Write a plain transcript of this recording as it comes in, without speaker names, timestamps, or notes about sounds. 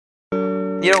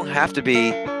You don't have to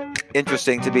be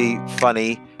interesting to be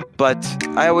funny, but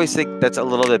I always think that's a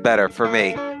little bit better for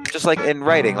me. Just like in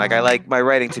writing, like I like my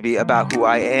writing to be about who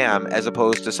I am as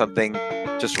opposed to something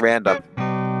just random.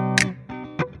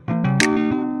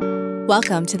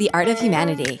 Welcome to The Art of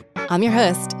Humanity. I'm your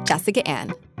host, Jessica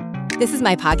Ann. This is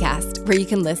my podcast where you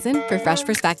can listen for fresh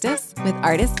perspectives with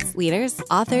artists, leaders,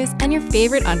 authors, and your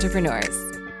favorite entrepreneurs.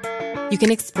 You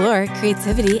can explore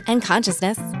creativity and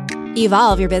consciousness,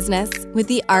 evolve your business with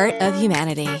the art of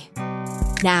humanity.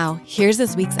 Now, here's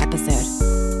this week's episode.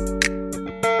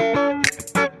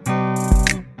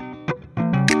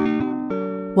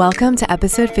 Welcome to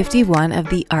episode 51 of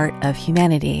The Art of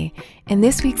Humanity. In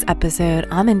this week's episode,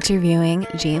 I'm interviewing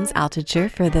James Altucher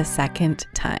for the second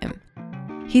time.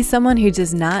 He's someone who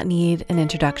does not need an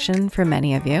introduction for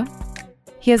many of you.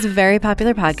 He has a very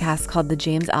popular podcast called The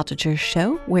James Altucher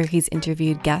Show, where he's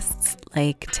interviewed guests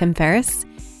like Tim Ferriss,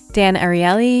 Dan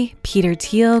Ariely, Peter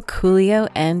Thiel, Coolio,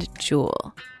 and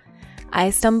Jewel. I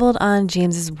stumbled on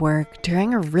James's work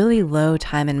during a really low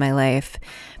time in my life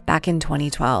back in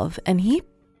 2012, and he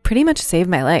pretty much saved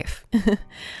my life.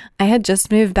 I had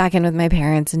just moved back in with my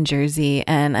parents in Jersey,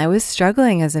 and I was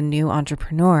struggling as a new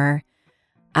entrepreneur.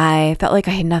 I felt like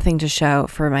I had nothing to show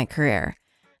for my career,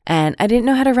 and I didn't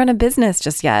know how to run a business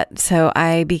just yet, so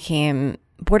I became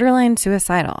borderline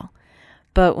suicidal.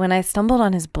 But when I stumbled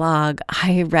on his blog,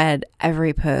 I read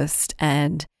every post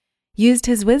and used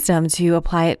his wisdom to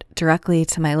apply it directly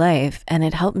to my life, and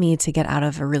it helped me to get out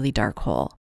of a really dark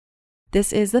hole.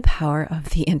 This is the power of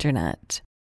the internet.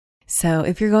 So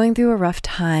if you're going through a rough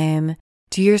time,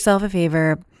 do yourself a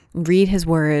favor, read his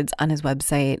words on his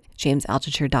website,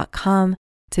 jamesaltucher.com,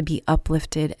 to be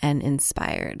uplifted and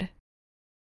inspired.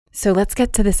 So let's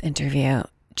get to this interview.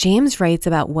 James writes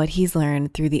about what he's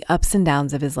learned through the ups and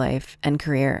downs of his life and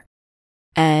career.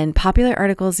 And popular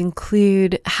articles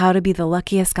include How to Be the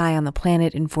Luckiest Guy on the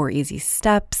Planet in 4 Easy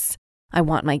Steps, I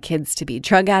Want My Kids to Be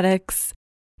Drug Addicts.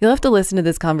 You'll have to listen to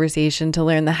this conversation to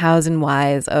learn the hows and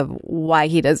whys of why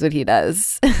he does what he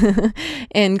does,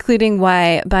 including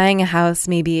why buying a house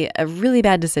may be a really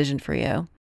bad decision for you.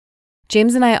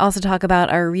 James and I also talk about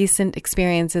our recent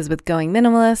experiences with going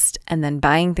minimalist and then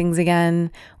buying things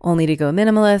again, only to go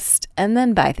minimalist and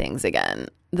then buy things again.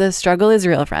 The struggle is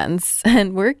real, friends,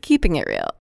 and we're keeping it real.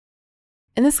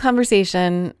 In this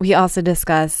conversation, we also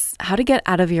discuss how to get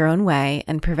out of your own way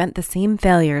and prevent the same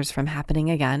failures from happening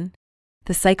again,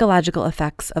 the psychological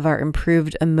effects of our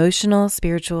improved emotional,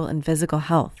 spiritual, and physical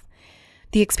health,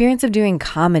 the experience of doing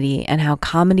comedy and how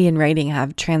comedy and writing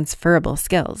have transferable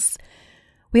skills.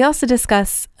 We also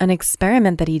discuss an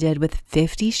experiment that he did with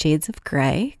 50 Shades of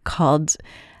Grey called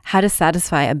How to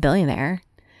Satisfy a Billionaire,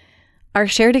 our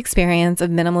shared experience of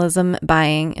minimalism,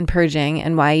 buying, and purging,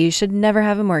 and why you should never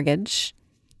have a mortgage,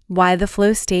 why the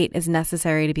flow state is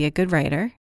necessary to be a good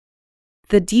writer,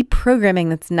 the deprogramming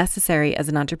that's necessary as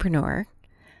an entrepreneur,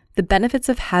 the benefits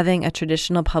of having a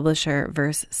traditional publisher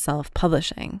versus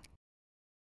self-publishing.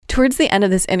 Towards the end of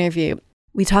this interview,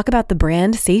 we talk about the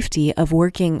brand safety of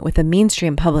working with a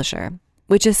mainstream publisher,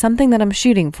 which is something that I'm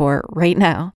shooting for right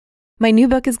now. My new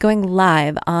book is going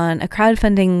live on a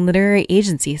crowdfunding literary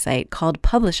agency site called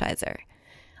Publishizer.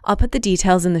 I'll put the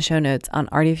details in the show notes on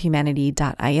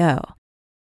artofhumanity.io.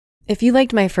 If you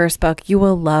liked my first book, you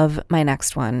will love my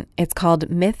next one. It's called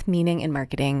Myth, Meaning, and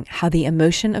Marketing: How the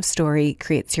Emotion of Story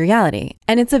Creates Reality,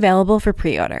 and it's available for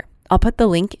pre-order. I'll put the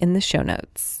link in the show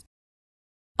notes.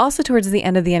 Also, towards the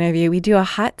end of the interview, we do a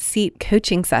hot seat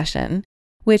coaching session,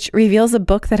 which reveals a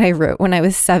book that I wrote when I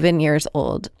was 7 years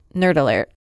old. Nerd alert.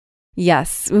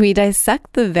 Yes, we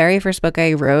dissect the very first book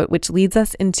I wrote, which leads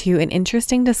us into an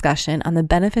interesting discussion on the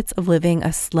benefits of living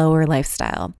a slower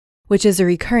lifestyle, which is a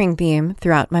recurring theme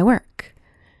throughout my work.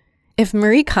 If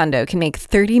Marie Kondo can make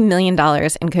 $30 million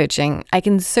in coaching, I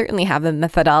can certainly have the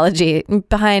methodology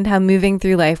behind how moving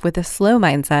through life with a slow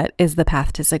mindset is the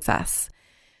path to success.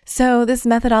 So this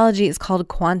methodology is called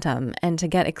Quantum, and to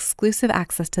get exclusive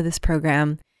access to this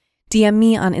program, DM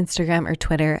me on Instagram or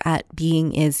Twitter at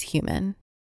BeingIsHuman.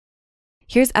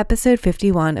 Here's episode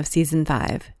 51 of season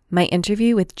 5, my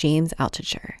interview with James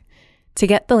Altucher. To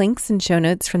get the links and show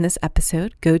notes from this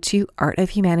episode, go to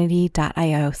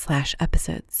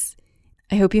artofhumanity.io/episodes.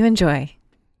 I hope you enjoy.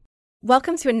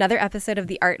 Welcome to another episode of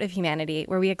The Art of Humanity,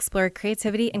 where we explore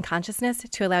creativity and consciousness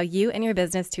to allow you and your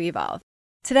business to evolve.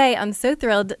 Today, I'm so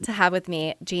thrilled to have with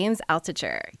me James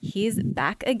Altucher. He's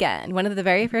back again. One of the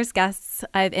very first guests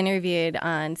I've interviewed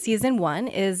on season 1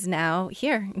 is now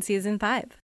here in season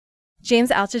 5. James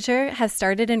Altucher has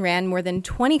started and ran more than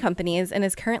 20 companies and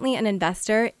is currently an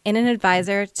investor and an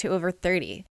advisor to over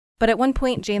 30. But at one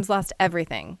point, James lost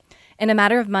everything. In a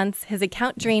matter of months, his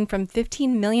account drained from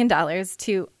 $15 million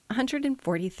to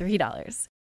 $143.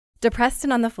 Depressed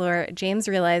and on the floor, James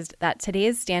realized that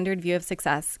today's standard view of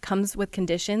success comes with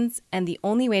conditions, and the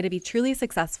only way to be truly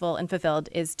successful and fulfilled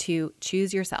is to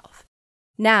choose yourself.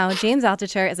 Now, James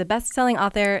Altucher is a best-selling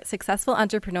author, successful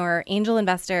entrepreneur, angel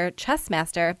investor, chess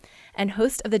master, and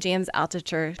host of the James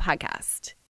Altucher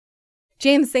podcast.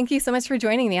 James, thank you so much for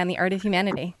joining me on The Art of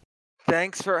Humanity.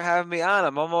 Thanks for having me on.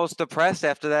 I'm almost depressed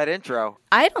after that intro.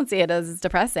 I don't see it as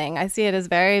depressing. I see it as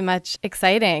very much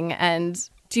exciting. And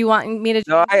do you want me to?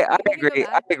 No, I agree.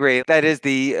 I agree. That is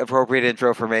the appropriate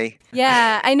intro for me.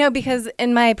 Yeah, I know, because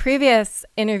in my previous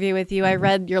interview with you, I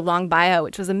read your long bio,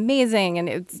 which was amazing.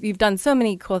 And you've done so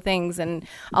many cool things. And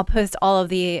I'll post all of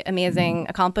the amazing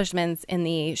accomplishments in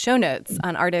the show notes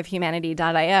on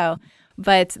artofhumanity.io.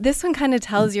 But this one kind of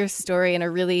tells your story in a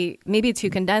really, maybe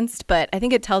too condensed, but I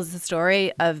think it tells the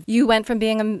story of you went from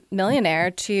being a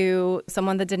millionaire to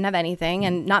someone that didn't have anything.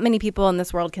 And not many people in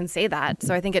this world can say that.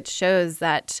 So I think it shows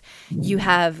that you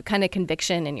have kind of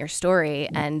conviction in your story,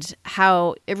 and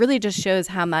how it really just shows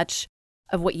how much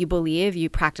of what you believe, you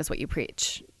practice what you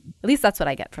preach. At least that's what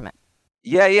I get from it.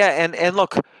 Yeah. And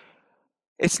look,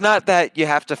 it's not that you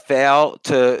have to fail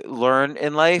to learn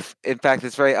in life. In fact,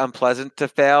 it's very unpleasant to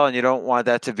fail, and you don't want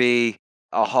that to be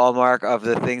a hallmark of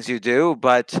the things you do.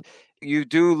 But you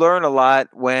do learn a lot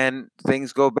when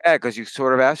things go bad, because you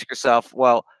sort of ask yourself,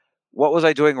 well, what was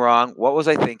I doing wrong? What was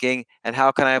I thinking? And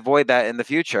how can I avoid that in the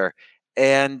future?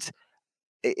 And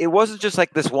it wasn't just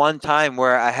like this one time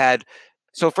where I had.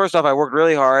 So first off, I worked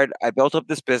really hard. I built up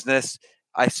this business.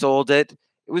 I sold it.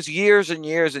 It was years and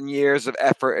years and years of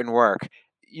effort and work.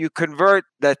 You convert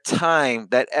that time,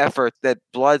 that effort, that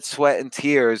blood, sweat, and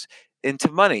tears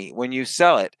into money when you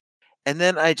sell it. And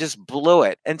then I just blew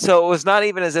it. And so it was not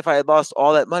even as if I had lost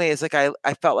all that money. It's like I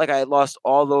felt like I had lost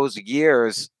all those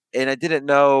years, and I didn't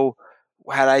know,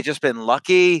 had I just been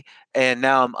lucky and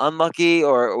now I'm unlucky,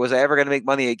 or was I ever going to make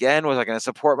money again? Was I going to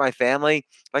support my family?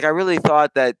 Like, I really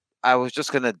thought that I was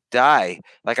just going to die.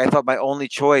 Like, I thought my only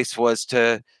choice was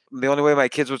the only way my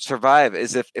kids would survive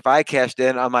is if I cashed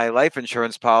in on my life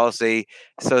insurance policy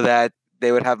so that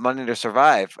they would have money to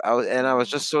survive. I was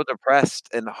just so depressed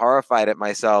and horrified at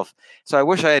myself. So I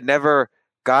wish I had never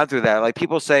gone through that. Like,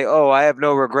 people say, "Oh, I have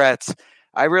no regrets."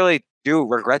 I really do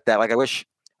regret that. Like, I wish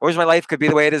my life could be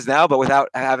the way it is now, but without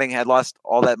having had lost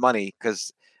all that money,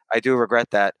 because I do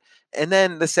regret that. And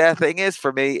then the sad thing is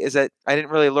for me is that I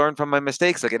didn't really learn from my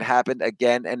mistakes. Like, it happened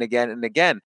again and again and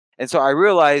again. And so I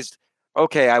realized,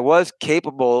 okay, I was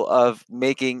capable of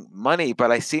making money,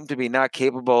 but I seemed to be not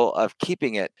capable of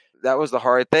keeping it. That was the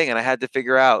hard thing. And I had to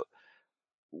figure out,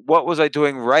 what was I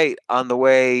doing right on the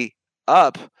way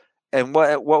up, and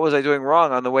what was I doing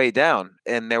wrong on the way down.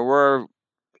 And there were,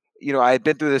 I had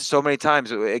been through this so many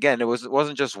times. Again, it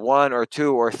wasn't just one or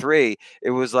two or three.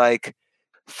 It was like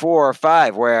 4 or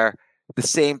 5 where the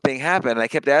same thing happened. And I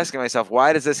kept asking myself,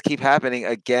 why does this keep happening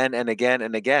again and again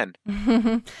and again?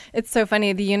 It's so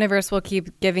funny. The universe will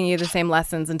keep giving you the same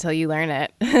lessons until you learn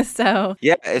it. So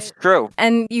yeah, it's true.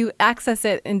 And you access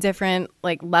it in different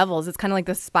levels. It's kind of like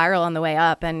the spiral on the way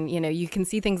up. And, you can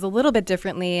see things a little bit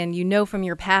differently, and from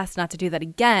your past not to do that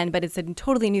again, but it's a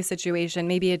totally new situation,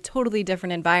 maybe a totally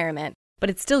different environment. But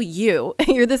it's still you.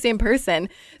 You're the same person.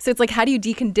 So it's like, how do you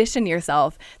decondition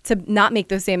yourself to not make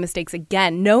those same mistakes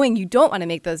again, knowing you don't want to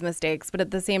make those mistakes, but at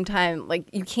the same time,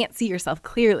 you can't see yourself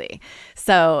clearly.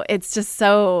 So it's just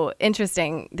so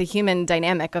interesting, the human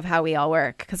dynamic of how we all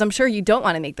work. Because I'm sure you don't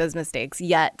want to make those mistakes,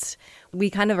 yet we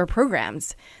kind of are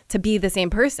programmed to be the same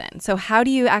person. So how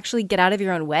do you actually get out of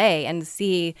your own way and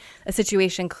see a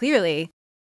situation clearly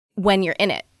when you're in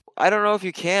it? I don't know if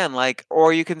you can,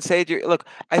 or you can say look,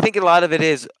 I think a lot of it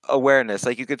is awareness.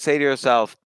 Like, you could say to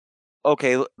yourself,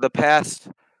 okay, the past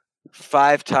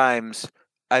 5 times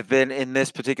I've been in this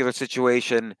particular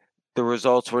situation, the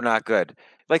results were not good.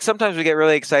 Like, sometimes we get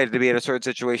really excited to be in a certain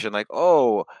situation, like,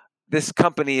 oh, this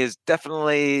company is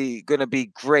definitely going to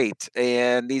be great,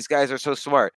 and these guys are so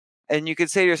smart. And you could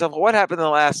say to yourself, well, what happened in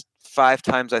the last 5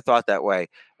 times I thought that way?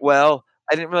 Well,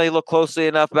 I didn't really look closely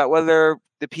enough about whether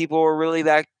the people were really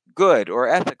that good or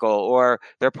ethical, or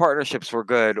their partnerships were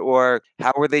good, or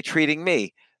how were they treating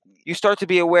me. You start to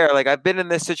be aware, like, I've been in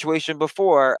this situation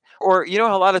before. Or,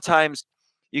 a lot of times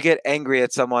you get angry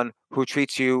at someone who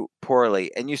treats you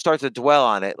poorly, and you start to dwell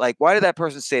on it. Like, why did that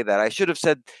person say that? I should have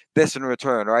said this in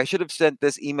return, or I should have sent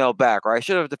this email back, or I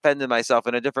should have defended myself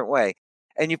in a different way.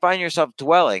 And you find yourself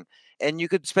dwelling, and you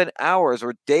could spend hours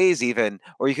or days even,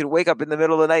 or you could wake up in the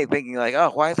middle of the night thinking, like,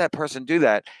 oh, why did that person do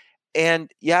that?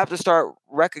 And you have to start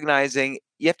recognizing,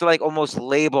 you have to almost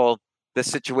label the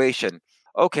situation.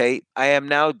 okay, I am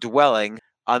now dwelling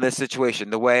on this situation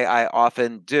the way I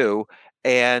often do.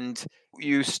 And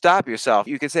you stop yourself.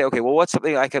 You can say, okay, well, what's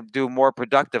something I could do more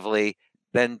productively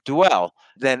than dwell,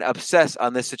 than obsess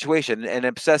on this situation? And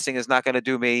obsessing is not going to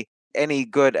do me any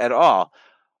good at all.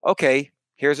 Okay,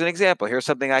 here's an example. Here's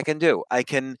something I can do. I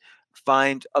can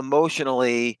find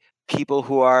emotionally people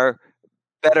who are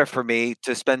better for me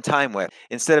to spend time with.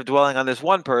 Instead of dwelling on this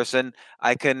one person,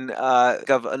 I can think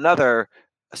of another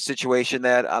situation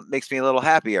that makes me a little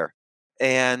happier,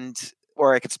 and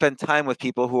or I could spend time with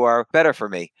people who are better for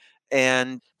me.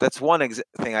 And that's one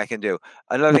thing I can do.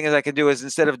 Another thing is I can do is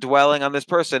instead of dwelling on this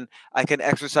person, I can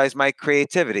exercise my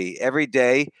creativity every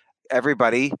day.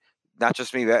 Everybody, not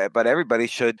just me, but everybody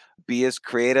should be as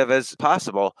creative as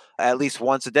possible at least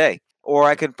once a day. Or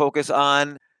I can focus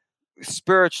on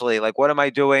spiritually, like what am I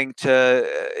doing to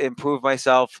improve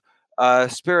myself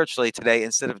spiritually today,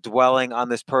 instead of dwelling on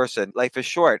this person. Life is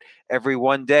short. Every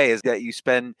one day is that you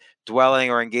spend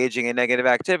dwelling or engaging in negative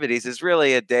activities is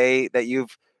really a day that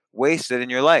you've wasted in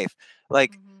your life.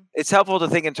 Like, Mhm. it's helpful to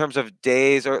think in terms of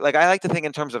days, or like I like to think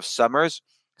in terms of summers.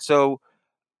 So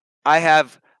I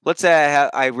have, let's say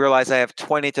I realize I have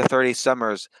 20 to 30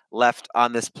 summers left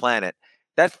on this planet.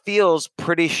 That feels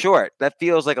pretty short. That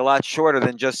feels like a lot shorter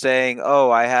than just saying,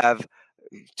 oh, I have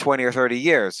 20 or 30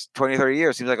 years. 20 or 30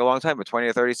 years seems like a long time, but 20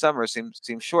 or 30 summers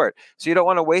seems short. So you don't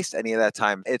want to waste any of that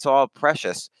time. It's all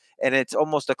precious. And it's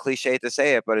almost a cliche to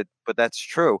say it, but that's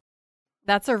true.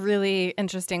 That's a really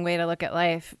interesting way to look at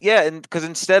life. Yeah, and because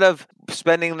instead of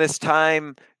spending this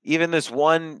time, even this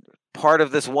one part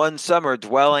of this one summer,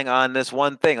 dwelling on this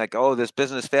one thing, like, oh, this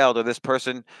business failed, or this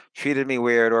person treated me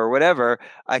weird, or whatever,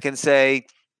 I can say,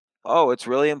 oh, it's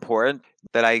really important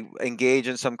that I engage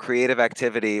in some creative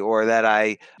activity, or that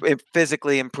I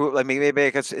physically improve. Like, maybe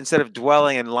I could, instead of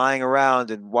dwelling and lying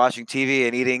around and watching TV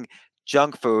and eating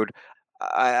junk food,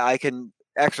 I can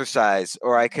exercise,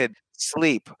 or I Mhm. could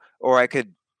sleep, or I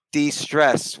could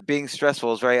de-stress. Being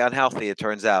stressful is very unhealthy, it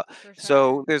turns out. For sure.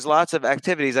 So there's lots of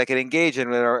activities I can engage in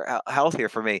that are healthier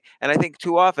for me. And I think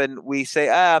too often we say,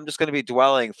 I'm just going to be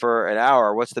dwelling for an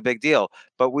hour. What's the big deal?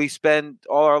 But we spend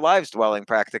all our lives dwelling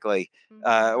practically,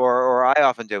 Mhm. or I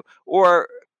often do. Or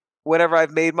whenever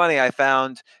I've made money, I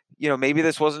found, maybe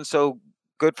this wasn't so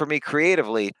good for me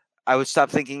creatively. I would stop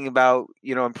thinking about,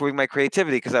 improving my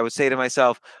creativity, because I would say to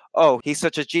myself, oh, he's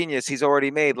such a genius. He's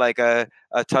already made like a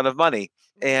ton of money.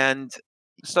 Right. And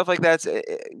stuff like that's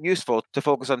useful to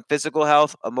focus on physical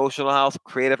health, emotional health,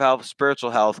 creative health,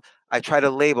 spiritual health. I try to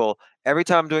label every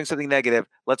time I'm doing something negative,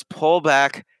 let's pull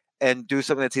back and do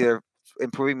something that's either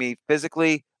improving me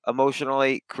physically,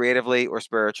 emotionally, creatively, or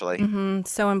spiritually.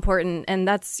 So important. And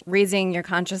that's raising your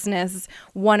consciousness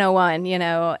 101,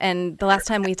 And the last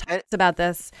time we And talked about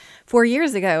this 4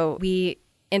 years ago, we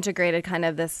integrated kind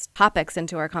of this topics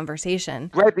into our conversation.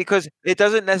 right, because it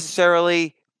doesn't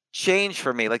necessarily change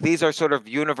for me. Like, these are sort of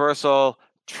universal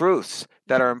truths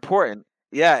that Yeah. are important.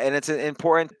 Yeah, and it's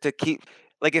important to keep,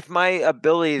 like, if my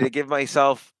ability to give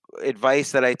myself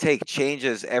advice that I take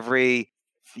changes every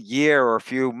year or a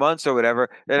few months or whatever,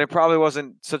 then it probably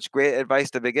wasn't such great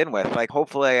advice to begin with. Like,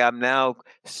 hopefully I'm now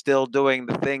still doing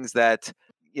the things that,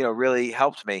 really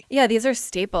helped me. Yeah, these are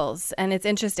staples. And it's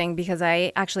interesting because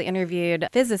I actually interviewed a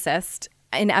physicist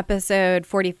in episode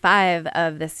 45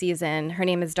 of this season. Her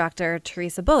name is Dr.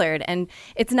 Teresa Bullard. And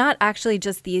it's not actually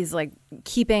just these like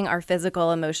keeping our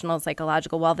physical, emotional,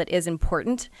 psychological, while that is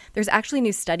important, there's actually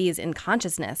new studies in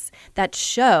consciousness that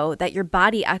show that your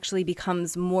body actually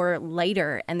becomes more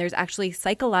lighter, and there's actually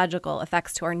psychological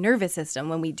effects to our nervous system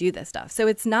when we do this stuff. So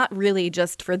it's not really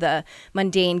just for the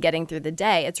mundane getting through the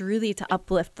day. It's really to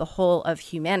uplift the whole of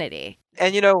humanity.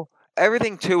 And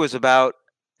everything too is about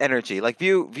energy. Like,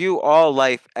 view all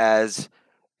life as,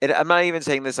 and I'm not even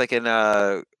saying this like in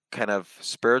a kind of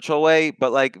spiritual way,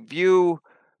 but like, view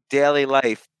daily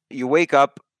life. You wake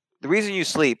up. The reason you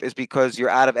sleep is because you're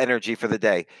out of energy for the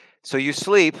day. So you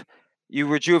sleep, you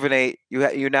rejuvenate.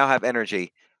 You now have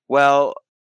energy. Well,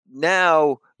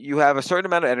 now you have a certain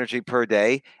amount of energy per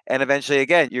day, and eventually,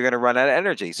 again, you're going to run out of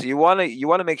energy. So you want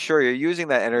to make sure you're using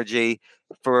that energy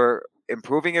for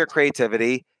improving your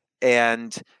creativity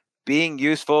and being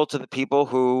useful to the people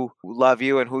who love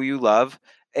you and who you love,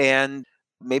 and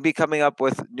maybe coming up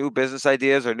with new business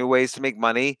ideas or new ways to make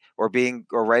money, or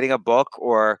writing a book,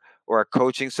 or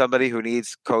coaching somebody who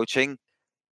needs coaching.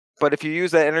 But if you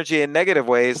use that energy in negative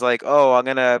ways, like, oh, I'm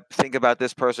going to think about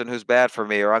this person who's bad for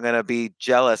me, or I'm going to be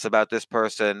jealous about this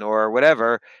person, or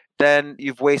whatever, then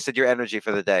you've wasted your energy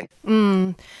for the day.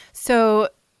 So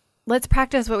let's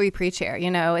practice what we preach here.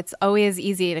 It's always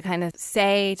easy to kind of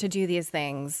say to do these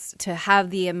things, to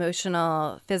have the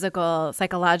emotional, physical,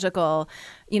 psychological,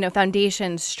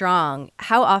 foundation strong.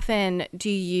 How often do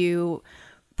you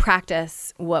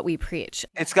practice what we preach?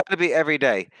 It's got to be every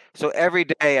day. So every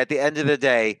day, at the end of the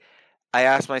day, I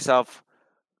ask myself,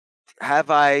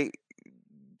 have I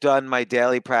done my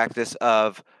daily practice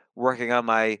of working on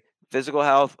my physical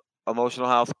health, emotional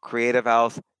health, creative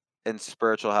health, and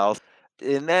spiritual health?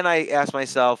 And then I ask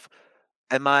myself,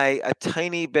 am I a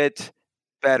tiny bit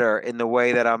better in the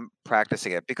way that I'm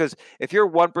practicing it? Because if you're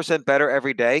 1% better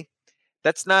every day,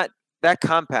 that's not that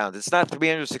compounds. It's not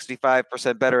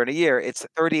 365% better in a year. It's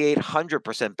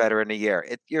 3,800% better in a year.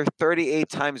 You're 38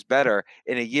 times better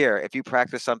in a year if you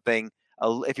practice something,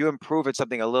 if you improve at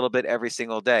something a little bit every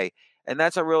single day. And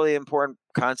that's a really important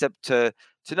concept to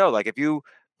know. Like if you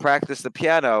practice the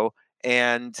piano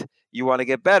and you want to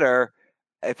get better,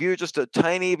 if you're just a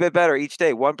tiny bit better each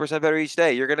day, 1% better each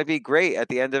day, you're going to be great at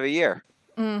the end of a year.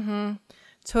 Mm-hmm.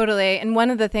 Totally. And one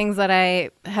of the things that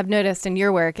I have noticed in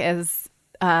your work is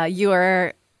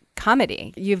your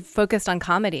comedy. You've focused on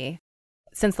comedy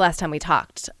since the last time we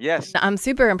talked. Yes. I'm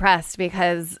super impressed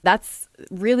because that's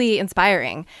really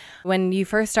inspiring. When you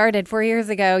first started 4 years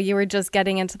ago, you were just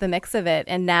getting into the mix of it.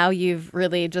 And now you've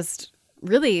really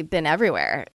been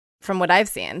everywhere from what I've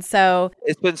seen. So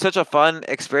it's been such a fun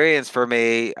experience for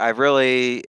me. I've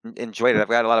really enjoyed it. I've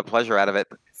got a lot of pleasure out of it.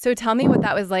 So tell me what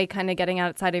that was like, kind of getting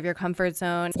outside of your comfort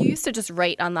zone. You used to just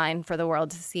write online for the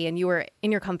world to see, and you were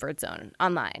in your comfort zone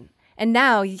online. And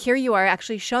now here you are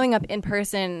actually showing up in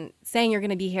person, saying you're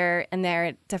going to be here and there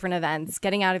at different events,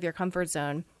 getting out of your comfort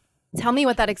zone. Tell me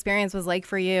what that experience was like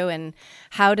for you, and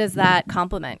how does that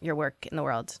complement your work in the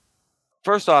world?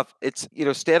 First off, it's,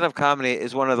 stand-up comedy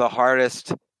is one of the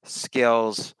hardest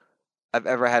skills I've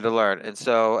ever had to learn.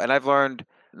 And I've learned,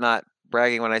 not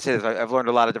bragging when I say this, I've learned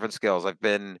a lot of different skills. I've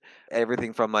been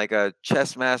everything from like a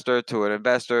chess master to an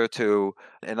investor to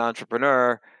an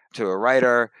entrepreneur to a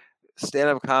writer.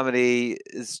 Stand-up comedy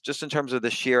is, just in terms of the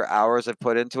sheer hours I've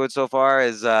put into it so far,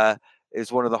 is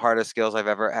one of the hardest skills I've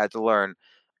ever had to learn.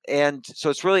 And so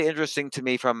it's really interesting to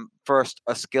me from first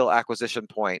a skill acquisition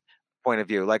point of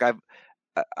view. Like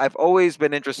I've always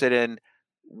been interested in,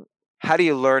 how do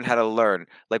you learn how to learn?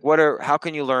 Like how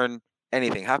can you learn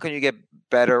anything? How can you get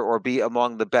better or be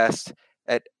among the best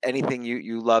at anything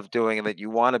you love doing and that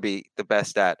you want to be the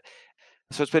best at?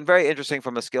 So it's been very interesting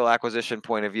from a skill acquisition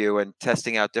point of view and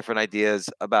testing out different ideas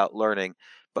about learning,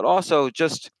 but also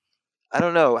just, I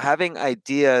don't know, having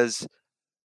ideas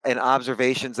and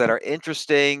observations that are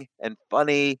interesting and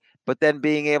funny, but then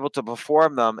being able to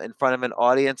perform them in front of an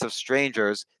audience of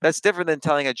strangers. That's different than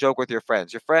telling a joke with your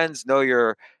friends. Your friends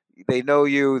they know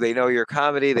you, they know your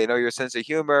comedy, they know your sense of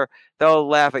humor. They'll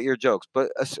laugh at your jokes. But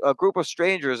a group of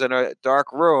strangers in a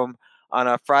dark room on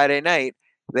a Friday night,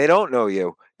 they don't know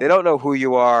you. They don't know who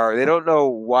you are. They don't know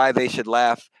why they should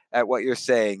laugh at what you're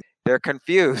saying. They're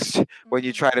confused when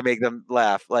you try to make them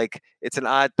laugh. Like, it's an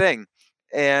odd thing.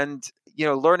 And,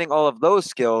 learning all of those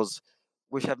skills,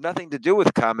 which have nothing to do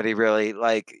with comedy, really,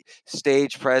 like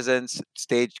stage presence,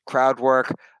 stage crowd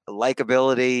work,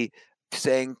 likability,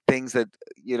 saying things that,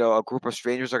 a group of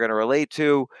strangers are going to relate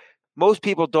to. Most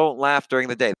people don't laugh during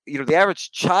the day. The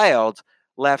average child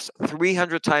laughs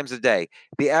 300 times a day.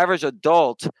 The average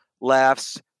adult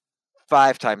laughs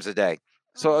 5 times a day.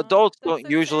 So adults don't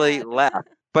usually laugh.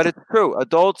 But it's true.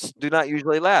 Adults do not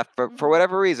usually laugh for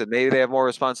whatever reason. Maybe they have more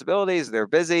responsibilities, they're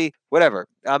busy, whatever.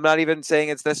 I'm not even saying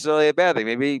it's necessarily a bad thing.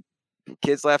 Maybe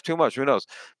kids laugh too much. Who knows?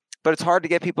 But it's hard to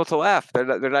get people to laugh. They're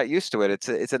not used to it.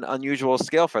 It's an unusual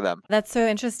skill for them. That's so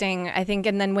interesting, I think.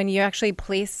 And then when you actually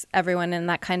place everyone in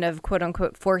that kind of quote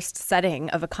unquote forced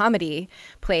setting of a comedy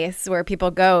place where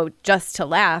people go just to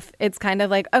laugh, it's kind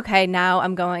of like, okay, now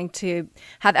I'm going to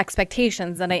have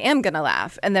expectations and I am going to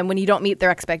laugh. And then when you don't meet their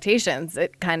expectations,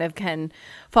 it kind of can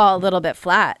fall a little bit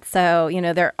flat. So,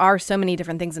 there are so many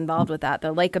different things involved with that.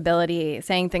 The likability,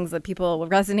 saying things that people will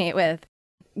resonate with.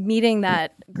 Meeting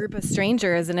that group of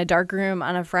strangers in a dark room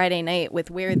on a Friday night with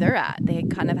where they're at. They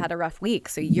kind of had a rough week.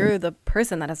 So you're the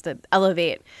person that has to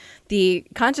elevate the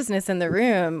consciousness in the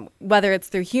room, whether it's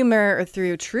through humor or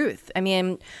through truth. I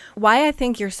mean, why I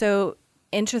think you're so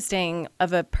interesting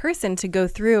of a person to go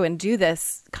through and do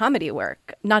this comedy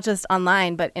work, not just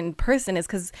online, but in person, is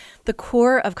because the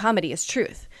core of comedy is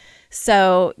truth.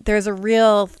 So there's a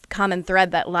real common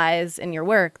thread that lies in your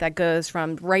work that goes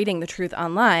from writing the truth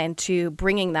online to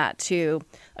bringing that to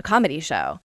a comedy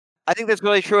show. I think that's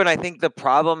really true. And I think the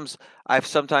problems I've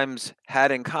sometimes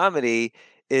had in comedy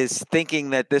is thinking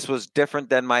that this was different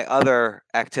than my other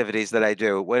activities that I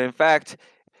do, when in fact,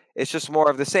 it's just more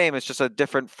of the same. It's just a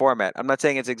different format. I'm not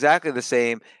saying it's exactly the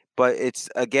same, but it's,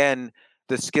 again,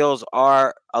 the skills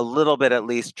are a little bit at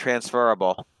least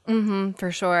transferable.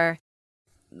 For sure.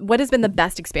 What has been the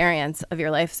best experience of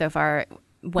your life so far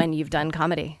when you've done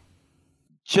comedy?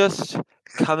 Just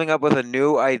coming up with a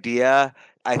new idea,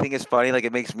 I think is funny. Like,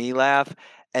 it makes me laugh.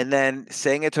 And then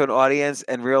saying it to an audience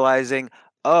and realizing,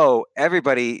 oh,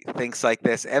 everybody thinks like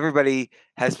this. Everybody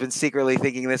has been secretly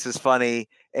thinking this is funny.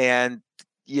 And,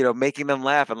 making them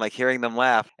laugh and like hearing them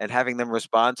laugh and having them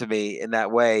respond to me in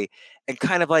that way. And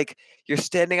kind of like you're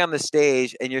standing on the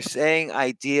stage and you're saying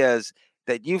ideas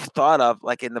that you've thought of,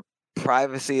 like in the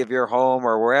privacy of your home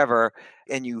or wherever,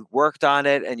 and you worked on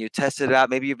it and you tested it out.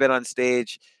 Maybe you've been on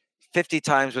stage 50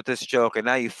 times with this joke and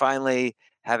now you finally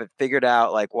have it figured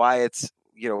out, like why it's,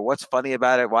 what's funny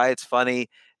about it, why it's funny.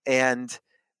 And,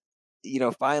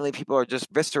 finally people are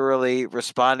just viscerally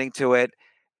responding to it.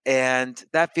 And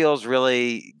that feels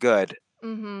really good.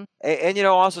 And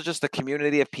also just the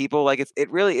community of people, like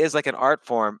it really is like an art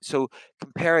form. So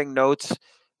comparing notes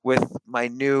with my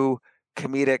new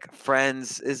comedic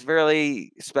friends is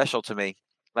really special to me.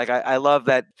 Like I love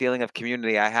that feeling of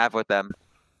community I have with them.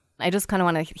 I just kind of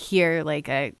want to hear like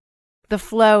the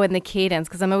flow and the cadence,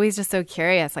 because I'm always just so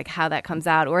curious like how that comes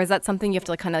out. Or is that something you have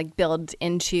to kind of like build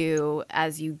into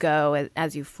as you go,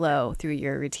 as you flow through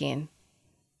your routine?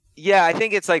 Yeah, I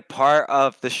think it's like part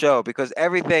of the show because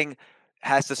everything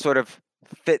has to sort of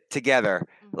fit together.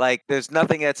 Like there's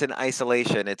nothing that's in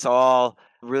isolation. It's all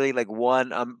really like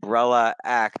one umbrella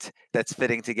act that's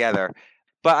fitting together.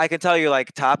 But I can tell you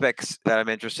like topics that I'm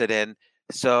interested in.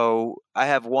 So I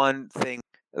have one thing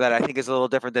that I think is a little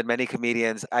different than many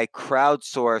comedians. I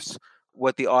crowdsource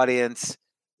what the audience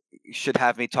should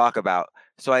have me talk about.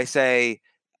 So I say,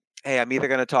 hey, I'm either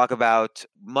going to talk about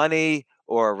money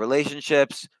or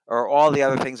relationships or all the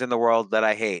other things in the world that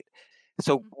I hate.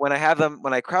 So when I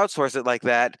crowdsource it like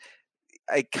that,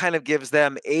 it kind of gives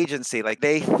them agency. Like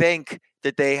they think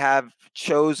that they have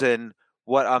chosen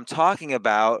what I'm talking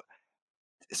about.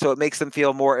 So it makes them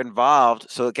feel more involved.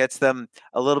 So it gets them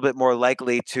a little bit more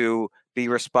likely to be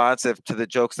responsive to the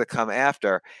jokes that come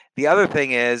after. The other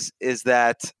thing is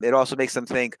that it also makes them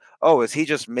think, oh, is he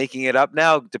just making it up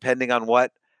now? Depending on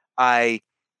what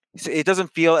so it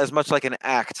doesn't feel as much like an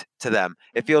act to them.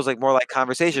 It feels like more like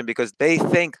conversation because they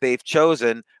think they've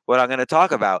chosen what I'm going to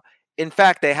talk about. In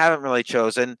fact, they haven't really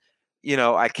chosen.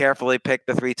 I carefully pick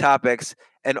the 3 topics,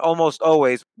 and almost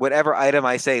always, whatever item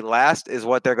I say last is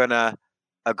what they're going to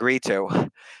agree to.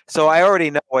 So I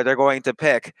already know what they're going to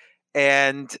pick.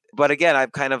 But again,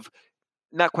 I've kind of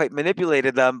not quite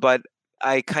manipulated them, but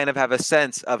I kind of have a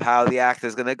sense of how the act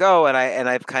is going to go, and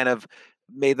I've kind of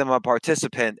made them a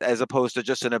participant as opposed to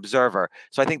just an observer.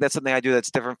 So I think that's something I do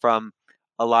that's different from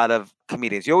a lot of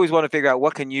comedians. You always want to figure out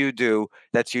what can you do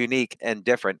that's unique and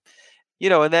different.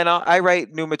 And then I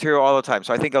write new material all the time.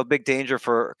 So I think a big danger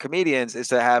for comedians is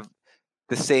to have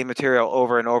the same material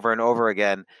over and over and over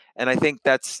again. And I think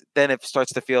then it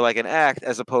starts to feel like an act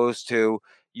as opposed to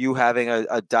you having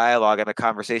a dialogue and a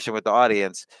conversation with the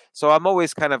audience. So I'm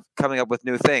always kind of coming up with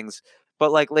new things.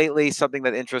 But like lately, something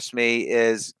that interests me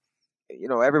is,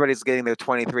 everybody's getting their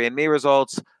 23andMe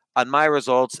results. On my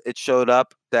results, it showed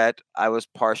up that I was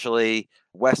partially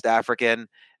West African.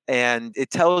 And it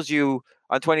tells you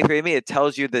on 23andMe, it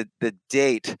tells you the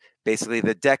date, basically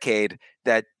the decade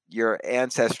that your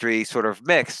ancestry sort of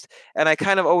mixed. And I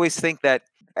kind of always think that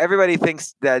everybody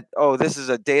thinks that, oh, this is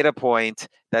a data point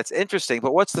that's interesting,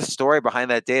 but what's the story behind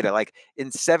that data? Like in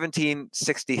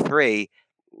 1763,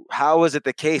 how was it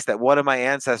the case that one of my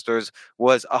ancestors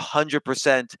was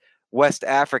 100% West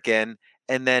African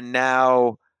and then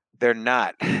now they're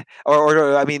not?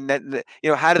 Or I mean,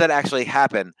 how did that actually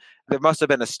happen? There must have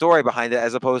been a story behind it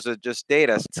as opposed to just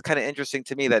data. So it's kind of interesting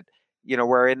to me that,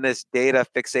 we're in this data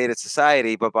fixated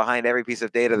society, but behind every piece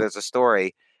of data, there's a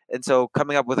story. And so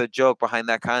coming up with a joke behind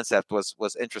that concept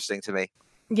was interesting to me.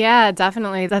 Yeah,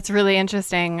 definitely. That's really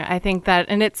interesting. I think that,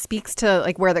 and it speaks to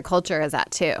like where the culture is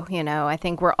at too. I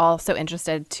think we're all so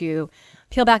interested to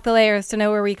peel back the layers to know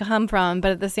where we come from,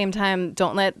 but at the same time,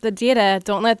 don't let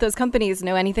those companies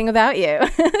know anything about you.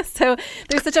 So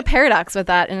there's such a paradox with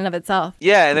that in and of itself.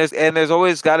 Yeah, and there's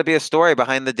always got to be a story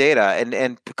behind the data,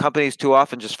 and companies too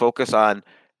often just focus on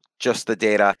just the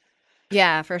data.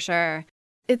 Yeah, for sure.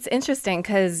 It's interesting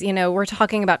because, we're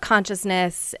talking about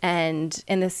consciousness and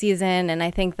in this season, and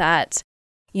I think that,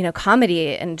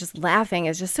 comedy and just laughing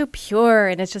is just so pure,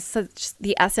 and it's just such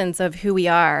the essence of who we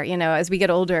are. As we get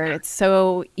older, it's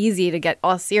so easy to get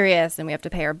all serious and we have to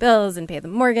pay our bills and pay the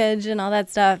mortgage and all that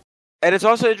stuff. And it's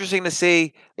also interesting to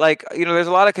see, like, there's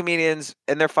a lot of comedians,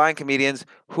 and they're fine comedians,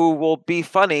 who will be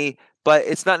funny, but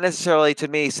it's not necessarily, to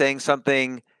me, saying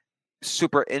something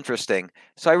super interesting.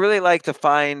 So I really like to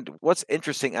find what's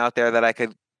interesting out there that I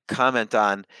could comment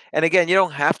on. And again, you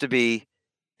don't have to be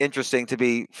interesting to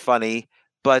be funny,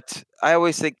 but I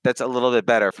always think that's a little bit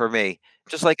better for me.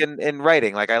 Just like in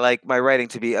writing, like I like my writing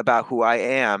to be about who I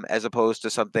am as opposed to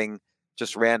something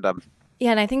just random. Yeah,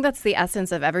 and I think that's the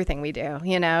essence of everything we do.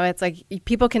 It's like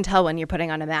people can tell when you're putting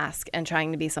on a mask and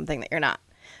trying to be something that you're not.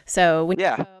 So when you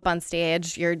Yeah. show up on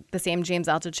stage, you're the same James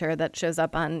Altucher that shows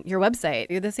up on your website.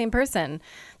 You're the same person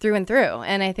through and through.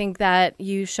 And I think that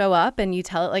you show up and you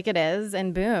tell it like it is,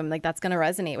 and boom, like that's going to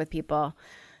resonate with people.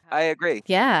 I agree.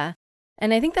 Yeah.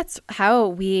 And I think that's how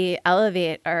we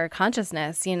elevate our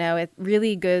consciousness. It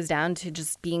really goes down to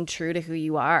just being true to who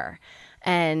you are.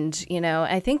 And,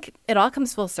 I think it all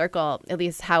comes full circle, at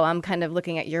least how I'm kind of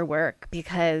looking at your work,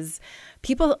 because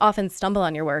people often stumble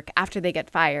on your work after they get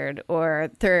fired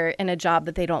or they're in a job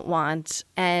that they don't want.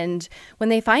 And when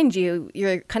they find you,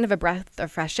 you're kind of a breath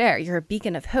of fresh air. You're a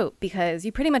beacon of hope because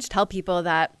you pretty much tell people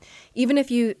that even if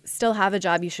you still have a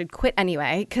job, you should quit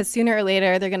anyway, because sooner or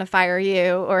later they're going to fire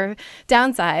you or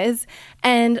downsize.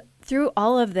 And through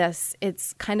all of this,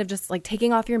 it's kind of just like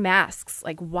taking off your masks.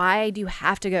 Like, why do you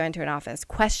have to go into an office?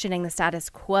 Questioning the status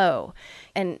quo.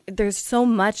 And there's so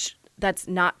much that's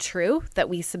not true that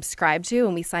we subscribe to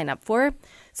and we sign up for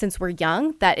since we're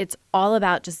young that it's all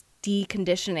about just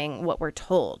deconditioning what we're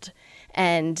told.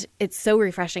 And it's so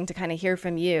refreshing to kind of hear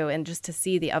from you and just to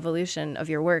see the evolution of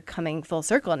your work coming full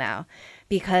circle now,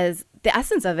 because the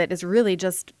essence of it is really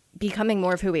just becoming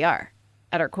more of who we are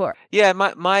at our core. Yeah,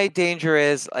 my danger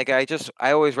is like I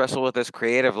always wrestle with this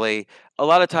creatively. A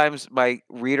lot of times my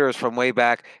readers from way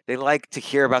back, they like to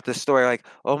hear about this story like,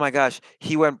 "Oh my gosh,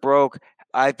 he went broke.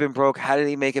 I've been broke. How did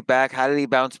he make it back? How did he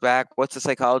bounce back? What's the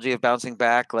psychology of bouncing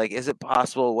back? Like, is it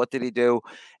possible? What did he do?"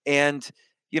 And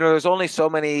there's only so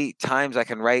many times I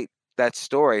can write that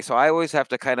story. So I always have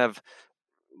to kind of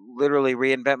literally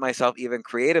reinvent myself even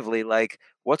creatively. Like,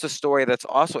 what's a story that's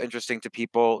also interesting to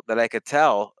people that I could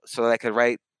tell so that I could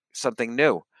write something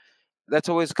new? That's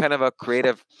always kind of a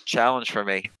creative challenge for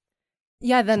me.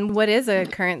 Yeah, then what is a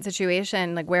current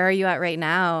situation? Like, where are you at right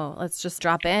now? Let's just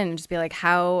drop in and just be like,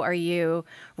 how are you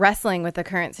wrestling with the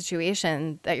current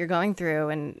situation that you're going through?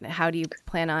 And how do you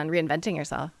plan on reinventing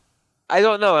yourself? I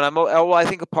don't know. And well, I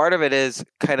think a part of it is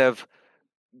kind of,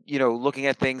 looking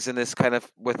at things in this kind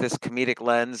of with this comedic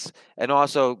lens. And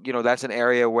also, that's an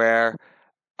area where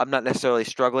I'm not necessarily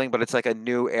struggling, but it's like a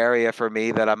new area for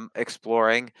me that I'm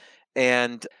exploring.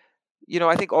 And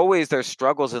I think always there's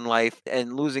struggles in life,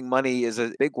 and losing money is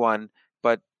a big one.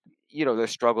 But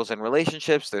there's struggles in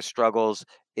relationships, there's struggles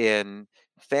in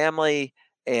family,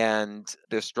 and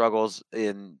there's struggles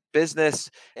in business.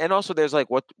 And also there's like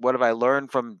what have I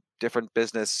learned from different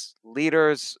business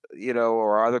leaders,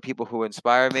 or other people who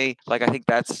inspire me. Like I think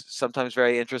that's sometimes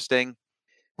very interesting.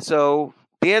 So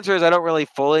the answer is I don't really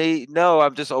fully know.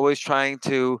 I'm just always trying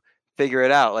to figure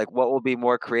it out. Like what will be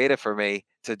more creative for me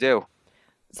to do.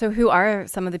 So, who are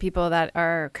some of the people that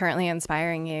are currently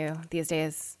inspiring you these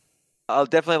days?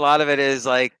 Definitely a lot of it is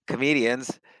like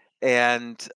comedians,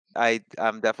 and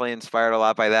I'm definitely inspired a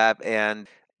lot by that. And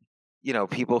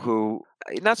people who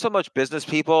not so much business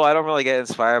people. I don't really get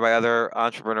inspired by other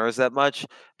entrepreneurs that much,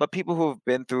 but people who've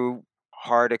been through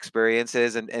hard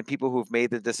experiences, and people who've made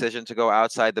the decision to go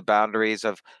outside the boundaries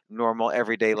of normal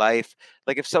everyday life.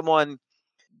 Like if someone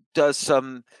does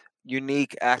some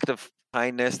unique act of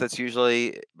kindness that's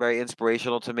usually very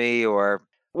inspirational to me. Or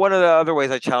one of the other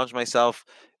ways I challenge myself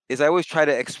is I always try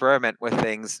to experiment with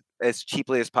things as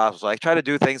cheaply as possible. I try to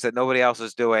do things that nobody else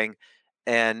is doing,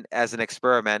 and as an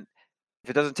experiment, if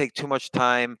it doesn't take too much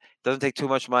time, doesn't take too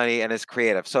much money, and is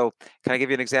creative. So can I give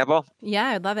you an example? Yeah,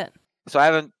 I'd love it. So I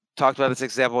haven't talked about this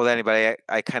example with anybody.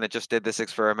 I kind of just did this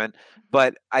experiment,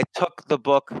 but I took the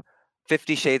book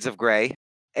 50 Shades of Grey,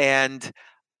 and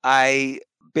I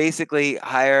basically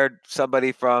hired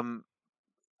somebody from,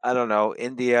 I don't know,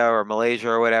 India or Malaysia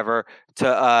or whatever,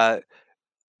 to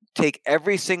take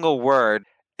every single word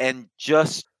and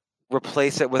just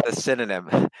replace it with a synonym.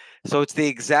 So it's the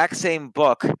exact same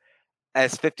book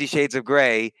as 50 Shades of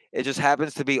Grey. It just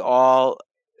happens to be all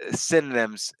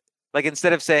synonyms. Like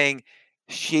instead of saying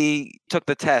she took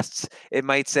the tests, it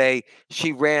might say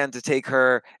she ran to take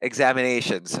her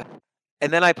examinations.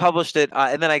 And then I published it,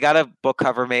 and then I got a book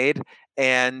cover made,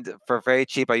 and for very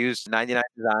cheap, I used 99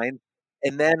 Designs,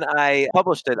 and then I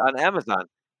published it on Amazon.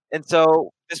 And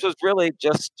so this was really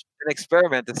just an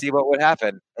experiment to see what would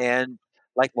happen. And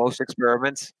like most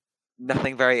experiments,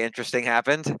 nothing very interesting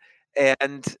happened,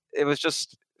 and it was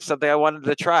just something I wanted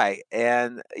to try.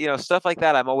 And, stuff like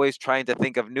that. I'm always trying to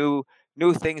think of new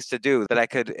things to do that I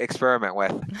could experiment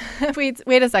with.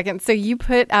 Wait a second. So you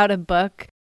put out a book.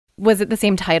 Was it the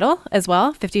same title as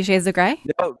well? 50 Shades of Grey?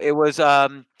 No, it was How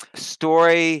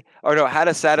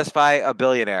to Satisfy a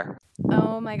Billionaire.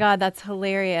 Oh my God, that's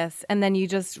hilarious. And then you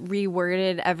just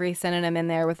reworded every synonym in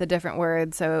there with a different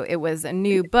word. So it was a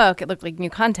new book. It looked like new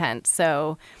content.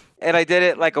 And I did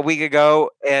it like a week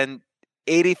ago, and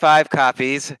 85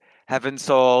 copies have been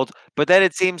sold, but then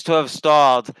it seems to have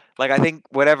stalled. Like, I think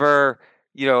whatever,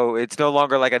 it's no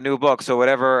longer like a new book. So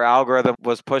whatever algorithm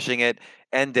was pushing it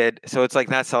ended. So it's like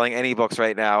not selling any books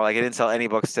right now. Like, it didn't sell any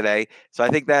books today. So I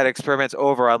think that experiment's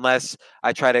over unless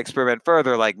I try to experiment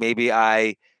further. Like, maybe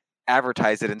I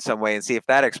advertise it in some way and see if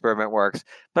that experiment works.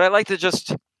 But I like to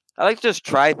just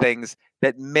try things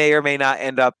that may or may not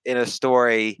end up in a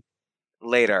story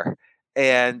later.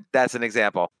 And that's an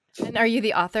example. And are you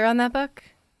the author on that book?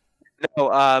 No,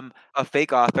 a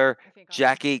fake author,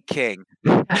 Jackie King.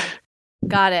 Okay.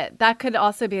 Got it. That could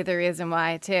also be the reason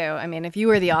why, too. I mean, if you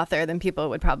were the author, then people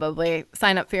would probably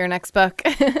sign up for your next book.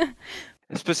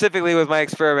 Specifically with my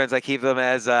experiments, I keep them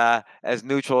as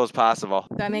neutral as possible.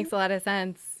 That makes a lot of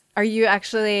sense. Are you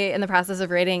actually in the process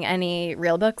of writing any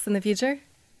real books in the future?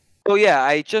 Oh, yeah.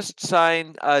 I just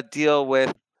signed a deal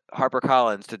with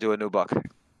HarperCollins to do a new book.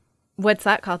 What's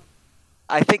that called?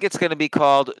 I think it's going to be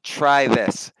called Try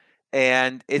This.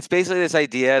 And it's basically this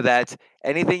idea that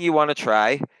anything you want to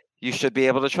try, you should be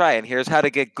able to try. And here's how to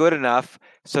get good enough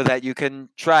so that you can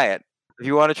try it. If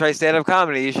you want to try stand-up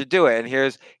comedy, you should do it. And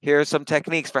here's some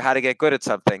techniques for how to get good at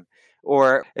something.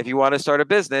 Or if you want to start a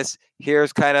business,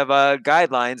 here's kind of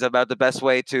guidelines about the best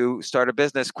way to start a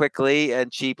business quickly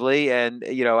and cheaply and,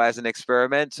 as an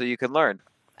experiment so you can learn.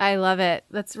 I love it.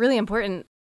 That's really important.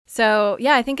 So,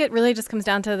 yeah, I think it really just comes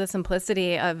down to the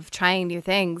simplicity of trying new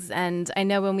things. And I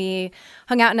know when we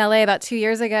hung out in LA about 2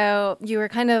 years ago, you were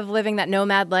kind of living that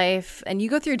nomad life, and you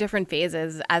go through different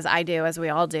phases, as I do, as we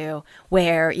all do,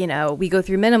 where, we go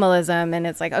through minimalism and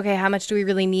it's like, okay, how much do we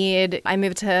really need? I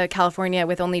moved to California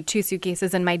with only 2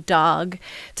 suitcases and my dog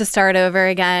to start over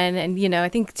again. And, I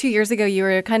think 2 years ago, you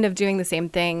were kind of doing the same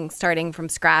thing, starting from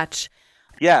scratch.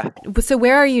 Yeah. So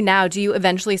where are you now? Do you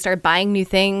eventually start buying new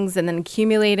things and then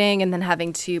accumulating and then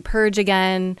having to purge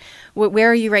again? Where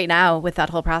are you right now with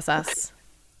that whole process?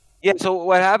 Yeah. So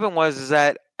what happened was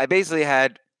that I basically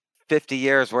had 50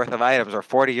 years worth of items or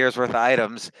 40 years worth of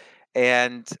items,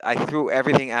 and I threw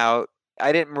everything out.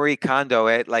 I didn't Marie Kondo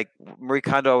it. Like Marie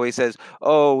Kondo always says,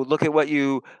 oh, look at what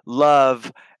you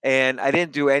love. And I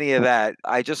didn't do any of that.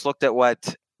 I just looked at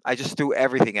I just threw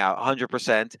everything out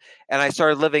 100%. And I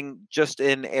started living just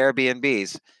in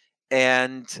Airbnbs.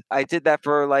 And I did that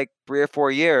for like 3 or 4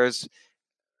 years.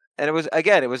 And it was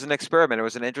an experiment. It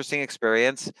was an interesting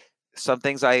experience. Some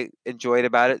things I enjoyed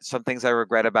about it, some things I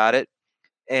regret about it.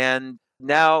 And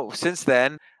now, since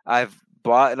then, I've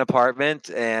bought an apartment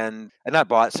and not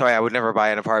bought, sorry, I would never buy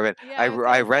an apartment. Yeah,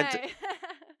 I rent.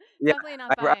 Yeah, definitely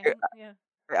not I, buying. Yeah.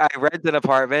 I rent an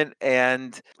apartment,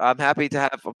 and I'm happy to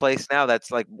have a place now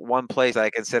that's like one place I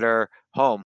consider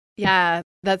home. Yeah,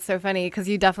 that's so funny because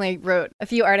you definitely wrote a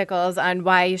few articles on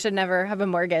why you should never have a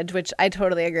mortgage, which I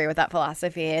totally agree with that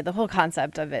philosophy. The whole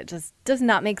concept of it just does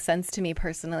not make sense to me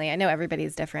personally. I know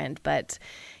everybody's different, but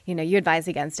you advise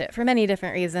against it for many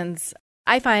different reasons.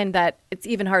 I find that it's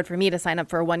even hard for me to sign up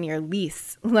for a 1-year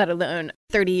lease, let alone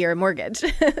 30-year mortgage.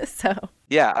 So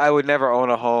yeah, I would never own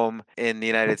a home in the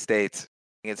United States.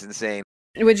 It's insane.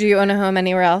 Would you own a home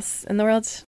anywhere else in the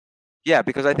world? Yeah,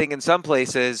 because I think in some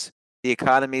places the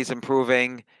economy is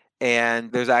improving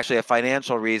and there's actually a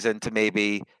financial reason to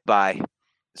maybe buy.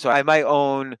 So I might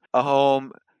own a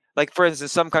home. Like, for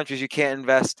instance, some countries you can't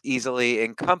invest easily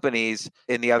in companies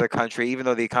in the other country, even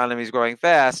though the economy is growing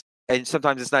fast. And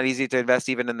sometimes it's not easy to invest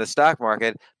even in the stock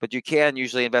market, but you can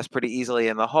usually invest pretty easily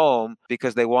in the home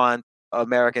because they want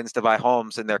Americans to buy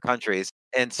homes in their countries.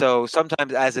 And so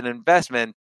sometimes as an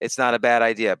investment, it's not a bad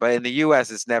idea. But in the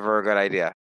US, it's never a good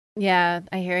idea. Yeah,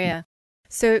 I hear you.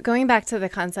 So going back to the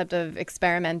concept of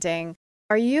experimenting,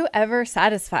 are you ever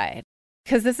satisfied?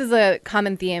 Because this is a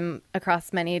common theme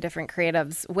across many different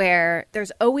creatives where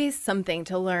there's always something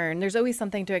to learn. There's always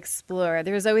something to explore.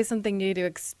 There's always something new to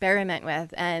experiment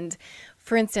with. And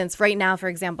for instance, right now, for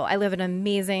example, I live in an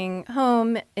amazing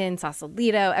home in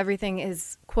Sausalito. Everything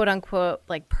is quote unquote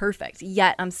like perfect.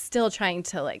 Yet I'm still trying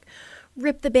to like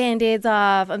rip the Band-Aids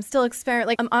off. I'm still experimenting.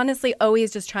 Like I'm honestly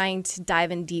always just trying to dive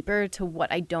in deeper to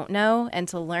what I don't know and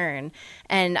to learn.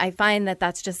 And I find that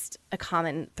that's just a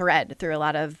common thread through a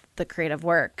lot of the creative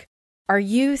work. Are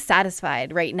you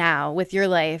satisfied right now with your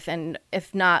life? And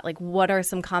if not, like, what are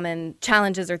some common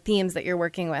challenges or themes that you're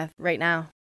working with right now?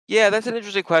 Yeah, that's an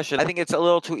interesting question. I think it's a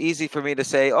little too easy for me to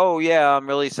say, oh, yeah, I'm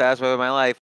really satisfied with my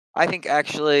life. I think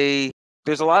actually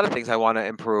there's a lot of things I want to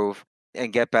improve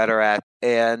and get better at.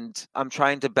 And I'm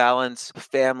trying to balance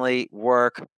family,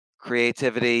 work,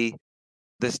 creativity,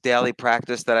 this daily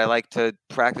practice that I like to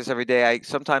practice every day.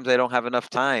 Sometimes I don't have enough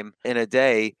time in a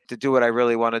day to do what I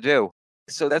really want to do.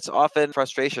 So that's often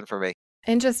frustration for me.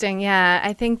 Interesting. Yeah.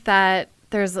 I think that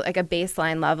there's like a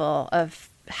baseline level of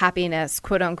happiness,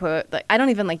 quote unquote. Like, I don't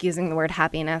even like using the word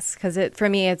happiness because for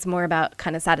me, it's more about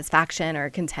kind of satisfaction or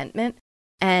contentment.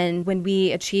 And when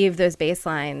we achieve those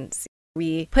baselines,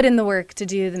 we put in the work to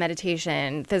do the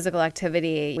meditation, physical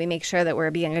activity. We make sure that we're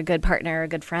being a good partner, a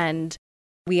good friend.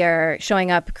 We are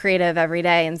showing up creative every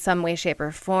day in some way, shape,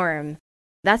 or form.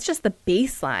 That's just the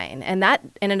baseline. And that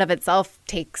in and of itself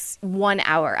takes 1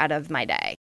 hour out of my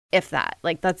day, if that.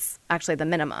 Like, that's actually the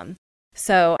minimum.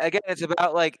 So Again, it's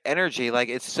about like energy. Like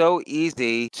it's so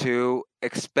easy to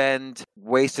expend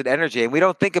wasted energy. And we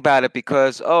don't think about it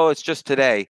because, oh, it's just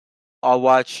today. I'll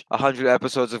watch 100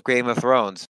 episodes of Game of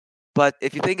Thrones. But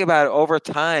if you think about it over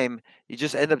time, you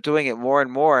just end up doing it more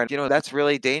and more. And, that's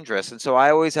really dangerous. And so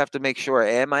I always have to make sure,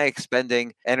 am I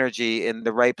expending energy in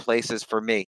the right places for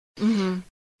me? hmm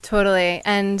totally.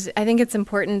 And I think it's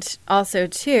important also,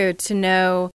 too, to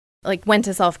know like when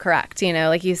to self-correct,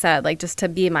 like you said, like just to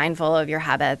be mindful of your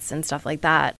habits and stuff like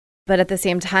that. But at the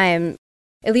same time,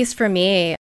 at least for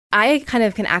me, I kind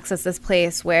of can access this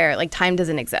place where like time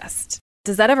doesn't exist.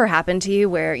 Does that ever happen to you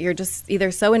where you're just either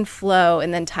so in flow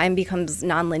and then time becomes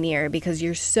nonlinear because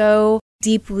you're so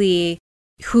deeply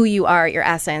who you are at your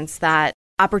essence that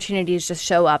opportunities just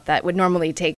show up that would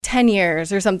normally take 10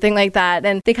 years or something like that.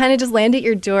 And they kind of just land at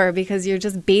your door because you're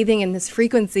just bathing in this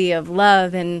frequency of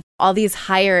love and all these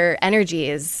higher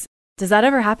energies. Does that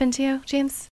ever happen to you,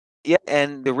 James? Yeah.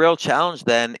 And the real challenge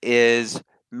then is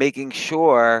making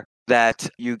sure that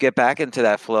you get back into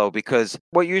that flow, because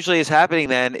what usually is happening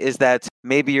then is that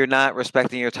maybe you're not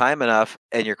respecting your time enough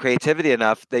and your creativity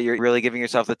enough that you're really giving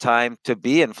yourself the time to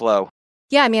be in flow.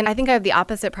 Yeah, I mean, I think I have the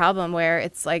opposite problem where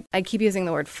it's like, I keep using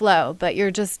the word flow, but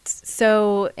you're just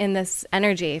so in this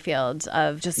energy field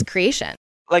of just creation.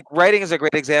 Like writing is a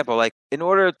great example. Like in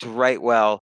order to write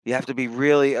well, you have to be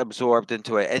really absorbed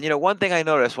into it. And one thing I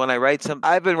noticed when I write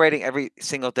I've been writing every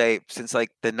single day since like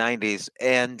the 90s,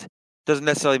 and doesn't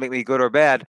necessarily make me good or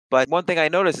bad. But one thing I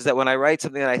notice is that when I write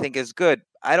something that I think is good,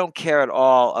 I don't care at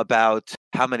all about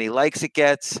how many likes it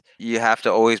gets. You have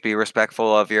to always be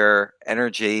respectful of your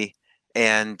energy,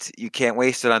 and you can't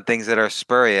waste it on things that are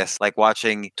spurious, like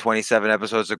watching 27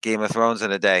 episodes of Game of Thrones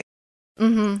in a day.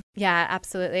 Yeah,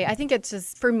 absolutely. I think it's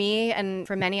just for me and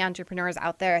for many entrepreneurs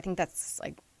out there, I think that's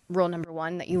like rule number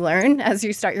one that you learn as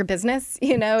you start your business.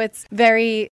 It's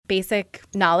very basic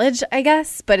knowledge, I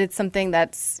guess, but it's something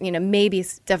that's, maybe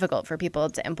difficult for people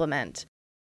to implement.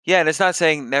 Yeah, and it's not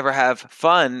saying never have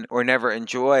fun or never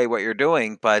enjoy what you're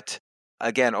doing, but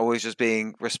again, always just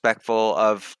being respectful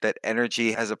of that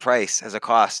energy has a price, has a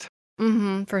cost.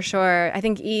 For sure. I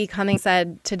think E. Cummings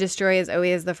said to destroy is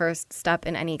always the first step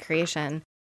in any creation.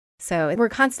 So we're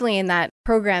constantly in that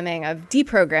programming of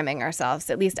deprogramming ourselves,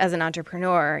 at least as an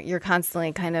entrepreneur. You're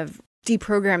constantly kind of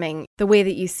deprogramming the way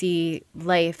that you see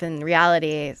life and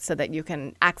reality so that you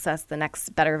can access the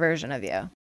next better version of you.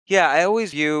 Yeah, I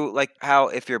always view like how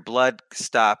if your blood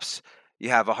stops, you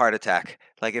have a heart attack.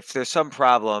 Like if there's some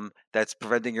problem that's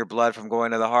preventing your blood from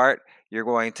going to the heart, you're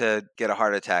going to get a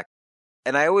heart attack.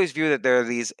 And I always view that there are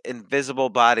these invisible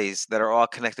bodies that are all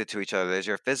connected to each other. There's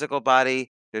your physical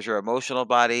body, there's your emotional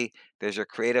body, there's your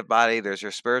creative body, there's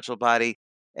your spiritual body.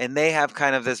 And they have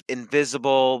kind of this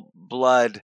invisible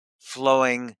blood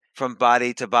flowing from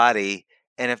body to body.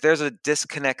 And if there's a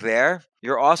disconnect there,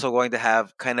 you're also going to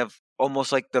have kind of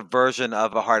almost like the version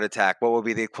of a heart attack, what would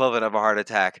be the equivalent of a heart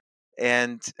attack.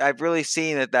 And I've really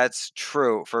seen that that's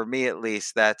true for me, at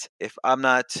least, that if I'm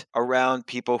not around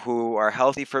people who are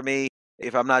healthy for me,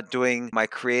 if I'm not doing my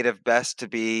creative best to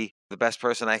be the best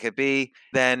person I could be,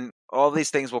 then all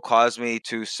these things will cause me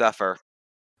to suffer.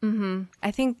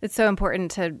 I think it's so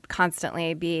important to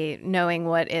constantly be knowing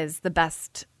what is the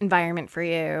best environment for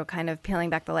you, kind of peeling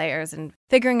back the layers and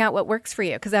figuring out what works for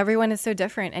you, because everyone is so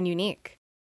different and unique.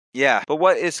 Yeah. But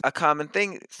what is a common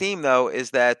theme, though,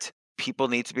 is that people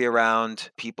need to be around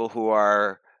people who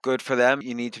are good for them.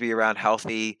 You need to be around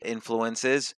healthy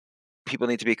influences. People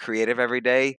need to be creative every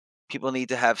day. People need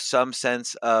to have some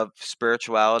sense of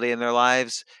spirituality in their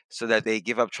lives so that they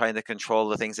give up trying to control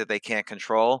the things that they can't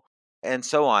control, and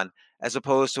so on, as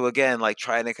opposed to, again, like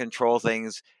trying to control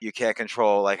things you can't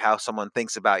control, like how someone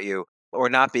thinks about you. or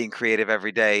not being creative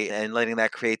every day and letting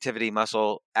that creativity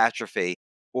muscle atrophy,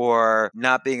 or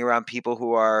not being around people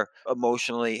who are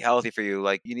emotionally healthy for you.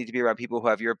 Like, you need to be around people who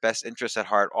have your best interests at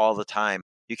heart all the time.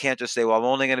 You can't just say, well, I'm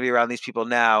only going to be around these people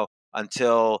now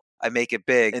until I make it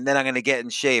big, and then I'm going to get in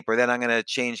shape, or then I'm going to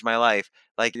change my life.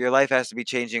 Like, your life has to be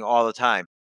changing all the time.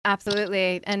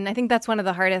 Absolutely. And I think that's one of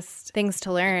the hardest things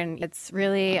to learn. It's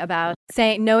really about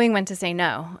knowing when to say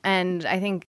no. And I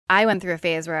think I went through a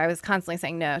phase where I was constantly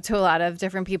saying no to a lot of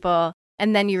different people.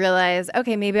 And then you realize,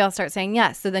 okay, maybe I'll start saying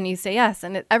yes. So then you say yes,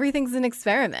 and everything's an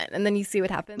experiment. And then you see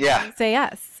what happens when you say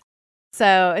yes.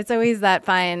 So it's always that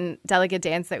fine, delicate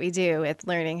dance that we do with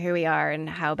learning who we are and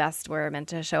how best we're meant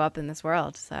to show up in this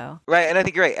world. So Right. And I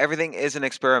think you're right. Everything is an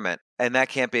experiment, and that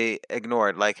can't be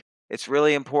ignored. Like, it's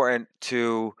really important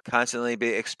to constantly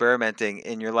be experimenting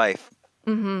in your life.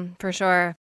 For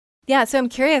sure. Yeah. So I'm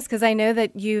curious because I know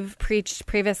that you've preached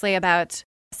previously about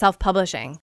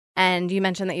self-publishing. And you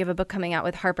mentioned that you have a book coming out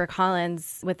with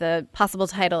HarperCollins with the possible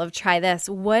title of Try This.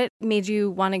 What made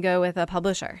you want to go with a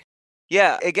publisher?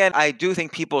 Yeah, again, I do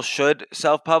think people should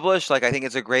self-publish. Like, I think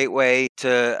it's a great way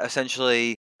to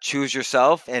essentially choose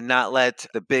yourself and not let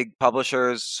the big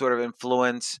publishers sort of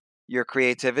influence your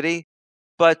creativity.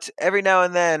 But every now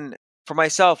and then, for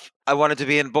myself, I wanted to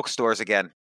be in bookstores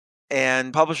again.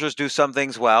 And publishers do some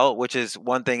things well, which is,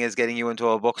 one thing is getting you into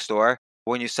a bookstore.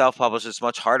 When you self-publish, it's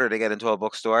much harder to get into a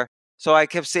bookstore. So I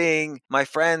kept seeing my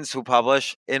friends who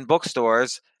publish in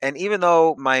bookstores. And even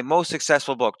though my most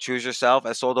successful book, Choose Yourself,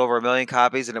 has sold over 1 million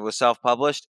copies and it was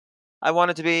self-published, I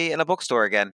wanted to be in a bookstore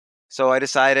again. So I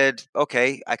decided,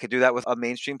 okay, I could do that with a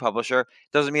mainstream publisher.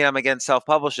 Doesn't mean I'm against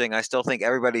self-publishing. I still think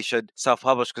everybody should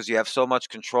self-publish because you have so much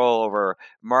control over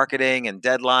marketing and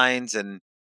deadlines and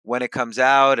when it comes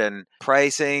out and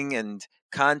pricing and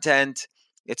content.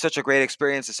 It's such a great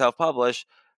experience to self-publish.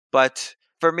 But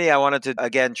for me, I wanted to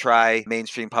again try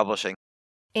mainstream publishing.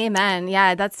 Amen.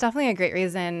 Yeah, that's definitely a great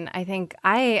reason. I think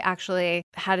I actually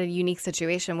had a unique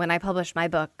situation when I published my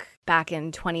book back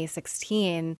in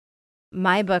 2016.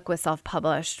 My book was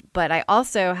self-published, but I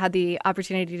also had the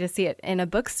opportunity to see it in a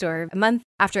bookstore. A month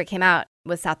after it came out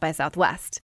was South by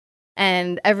Southwest.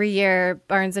 And every year,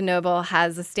 Barnes & Noble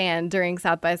has a stand during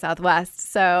South by Southwest.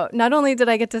 So not only did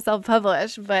I get to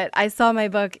self-publish, but I saw my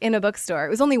book in a bookstore. It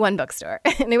was only one bookstore,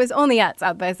 and it was only at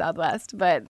South by Southwest.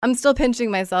 But I'm still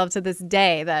pinching myself to this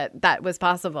day that that was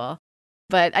possible.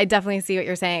 But I definitely see what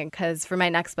you're saying, because for my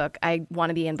next book, I want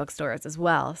to be in bookstores as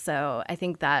well. So I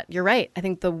think that you're right. I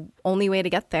think the only way to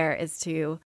get there is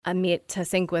to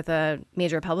sync with a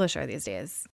major publisher these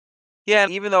days. Yeah,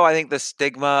 even though I think the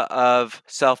stigma of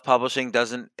self-publishing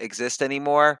doesn't exist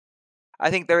anymore, I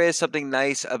think there is something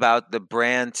nice about the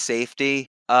brand safety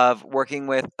of working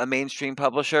with a mainstream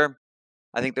publisher.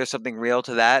 I think there's something real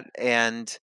to that,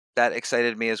 and that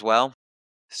excited me as well.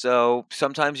 So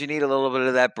sometimes you need a little bit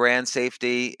of that brand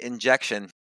safety injection.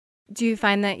 Do you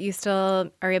find that you still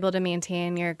are able to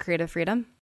maintain your creative freedom?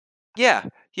 Yeah,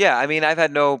 yeah. I mean, I've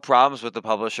had no problems with the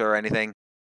publisher or anything,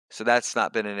 so that's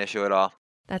not been an issue at all.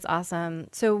 That's awesome.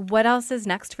 So what else is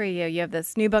next for you? You have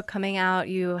this new book coming out.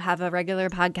 You have a regular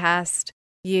podcast.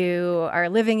 You are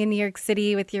living in New York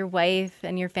City with your wife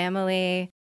and your family.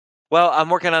 Well, I'm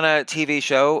working on a TV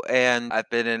show, and I've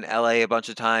been in LA a bunch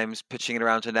of times pitching it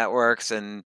around to networks,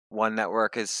 and one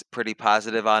network is pretty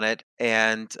positive on it,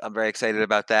 and I'm very excited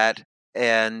about that.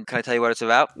 And can I tell you what it's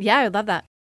about? Yeah, I would love that.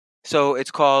 So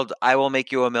it's called I Will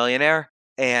Make You a Millionaire,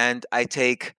 and I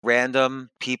take random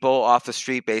people off the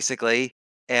street basically,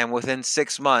 and within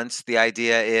 6 months, the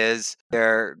idea is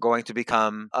they're going to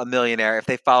become a millionaire if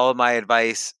they follow my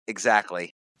advice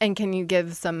exactly. And can you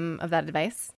give some of that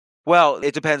advice? Well,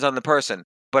 it depends on the person.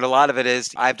 But a lot of it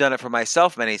is I've done it for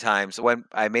myself many times. When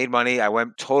I made money, I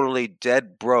went totally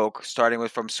dead broke, starting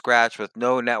with from scratch with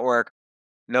no network,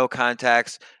 no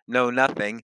contacts, no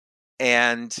nothing.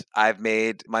 And I've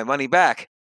made my money back.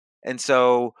 And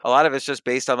so a lot of it's just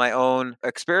based on my own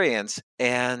experience.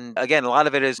 And again, a lot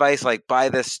of it is advice like buy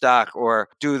this stock or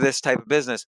do this type of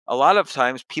business. A lot of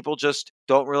times people just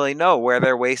don't really know where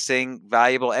they're wasting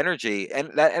valuable energy.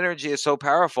 And that energy is so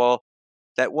powerful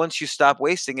that once you stop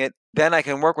wasting it, then I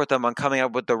can work with them on coming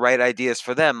up with the right ideas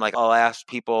for them. Like, I'll ask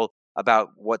people about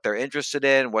what they're interested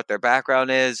in, what their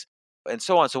background is, and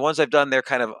so on. So once I've done their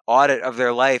kind of audit of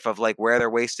their life of like where they're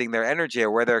wasting their energy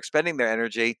or where they're expending their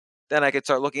energy, then I could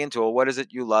start looking into, well, what is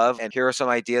it you love? And here are some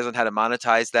ideas on how to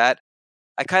monetize that.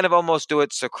 I kind of almost do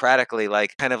it Socratically,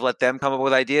 like kind of let them come up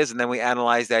with ideas and then we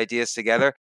analyze the ideas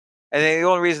together. And the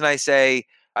only reason I say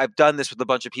I've done this with a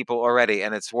bunch of people already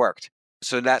and it's worked.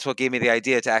 So that's what gave me the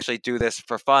idea to actually do this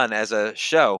for fun as a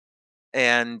show.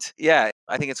 And yeah,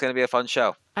 I think it's going to be a fun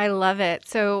show. I love it.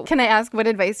 So can I ask what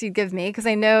advice you'd give me? Because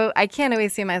I know I can't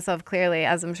always see myself clearly,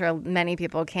 as I'm sure many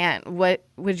people can't. What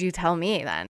would you tell me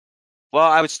then? Well,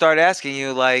 I would start asking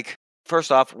you, like,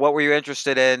 first off, what were you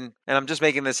interested in? And I'm just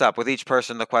making this up. With each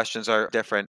person, the questions are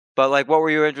different. But like, what were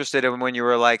you interested in when you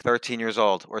were like 13 years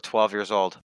old or 12 years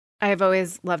old? I've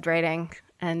always loved writing.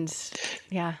 And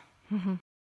yeah.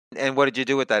 And what did you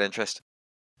do with that interest?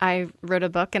 I wrote a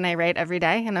book and I write every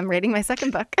day, and I'm writing my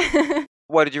second book.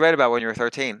 What did you write about when you were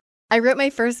 13? I wrote my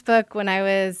first book when I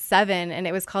was 7, and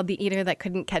it was called The Eater That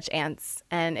Couldn't Catch Ants.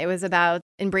 And it was about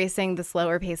embracing the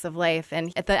slower pace of life.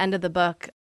 And at the end of the book,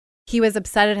 he was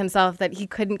upset at himself that he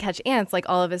couldn't catch ants like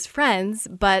all of his friends,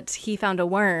 but he found a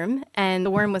worm, and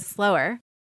the worm was slower.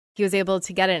 He was able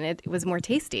to get it, and it was more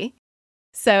tasty.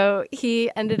 So he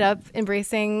ended up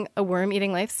embracing a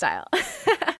worm-eating lifestyle.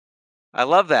 I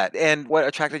love that. And what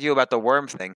attracted you about the worm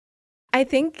thing? I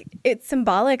think it's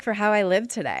symbolic for how I live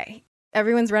today.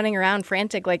 Everyone's running around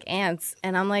frantic like ants,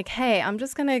 and I'm like, hey, I'm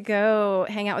just going to go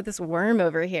hang out with this worm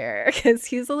over here because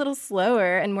he's a little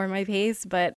slower and more my pace,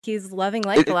 but he's loving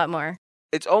life a lot more.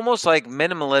 It's almost like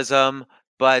minimalism,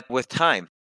 but with time.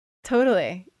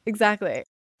 Totally. Exactly.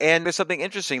 And there's something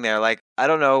interesting there. Like, I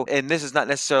don't know, and this is not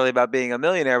necessarily about being a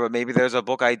millionaire, but maybe there's a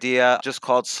book idea just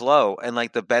called Slow, and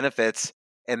like the benefits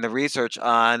and the research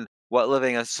on what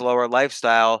living a slower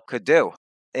lifestyle could do.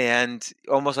 And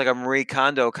almost like a Marie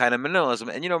Kondo kind of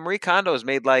minimalism. And, Marie Kondo has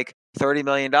made like $30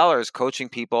 million coaching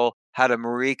people how to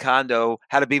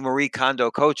be Marie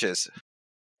Kondo coaches.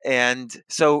 And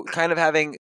so kind of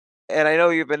having, and I know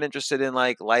you've been interested in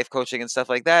like life coaching and stuff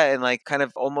like that, and like kind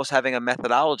of almost having a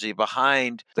methodology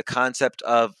behind the concept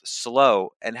of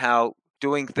slow and how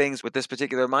doing things with this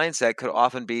particular mindset could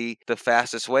often be the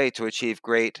fastest way to achieve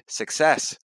great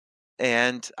success.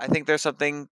 And I think there's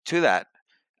something to that.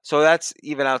 So that's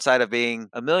even outside of being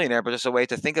a millionaire, but just a way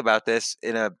to think about this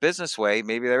in a business way.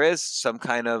 Maybe there is some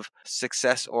kind of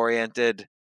success-oriented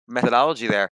methodology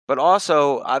there. But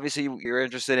also, obviously, you're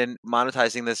interested in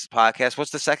monetizing this podcast.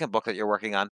 What's the second book that you're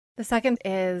working on? The second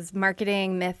is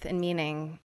Marketing, Myth, and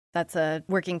Meaning. That's a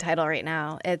working title right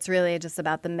now. It's really just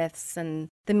about the myths and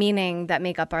the meaning that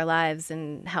make up our lives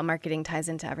and how marketing ties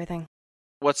into everything.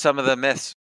 What's some of the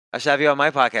myths? I should have you on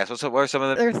my podcast. What are some of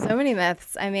the... There's so many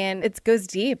myths. I mean, it goes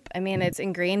deep. I mean, it's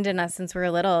ingrained in us since we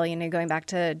were little, going back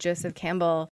to Joseph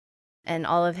Campbell and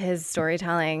all of his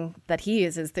storytelling that he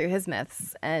uses through his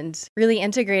myths, and really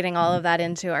integrating all of that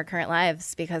into our current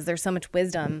lives, because there's so much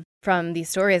wisdom from these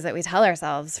stories that we tell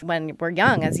ourselves when we're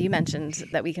young, as you mentioned,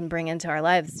 that we can bring into our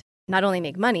lives, not only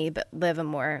make money, but live a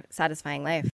more satisfying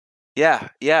life. Yeah.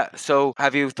 So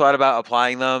have you thought about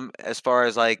applying them as far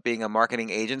as like being a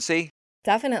marketing agency?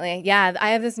 Definitely. Yeah.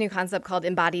 I have this new concept called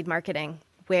embodied marketing,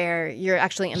 where you're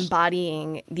actually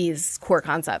embodying these core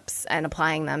concepts and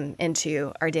applying them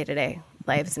into our day-to-day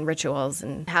lives and rituals,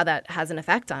 and how that has an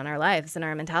effect on our lives and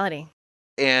our mentality.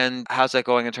 And how's that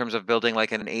going in terms of building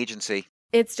like an agency?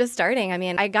 It's just starting. I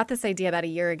mean, I got this idea about a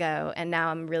year ago, and now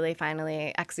I'm really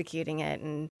finally executing it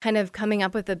and kind of coming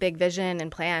up with a big vision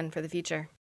and plan for the future.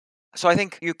 So I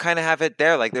think you kind of have it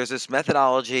there. Like there's this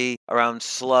methodology around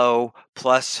slow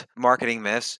plus marketing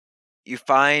myths. You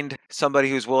find somebody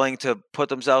who's willing to put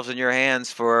themselves in your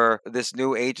hands for this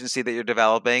new agency that you're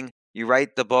developing. You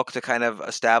write the book to kind of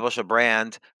establish a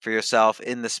brand for yourself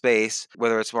in the space,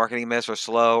 whether it's marketing myths or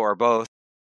slow or both,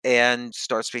 and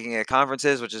start speaking at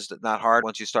conferences, which is not hard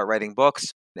once you start writing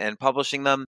books and publishing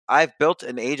them. I've built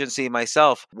an agency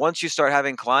myself. Once you start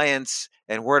having clients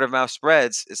and word of mouth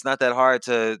spreads, it's not that hard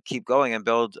to keep going and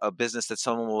build a business that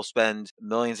someone will spend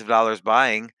millions of dollars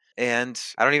buying. And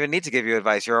I don't even need to give you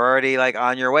advice. You're already like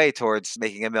on your way towards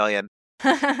making $1 million.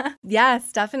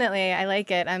 Yes, definitely. I like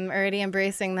it. I'm already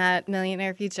embracing that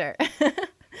millionaire future.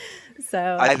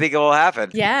 So I think it will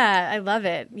happen. Yeah, I love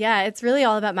it. Yeah, it's really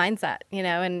all about mindset,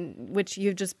 and which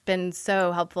you've just been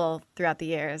so helpful throughout the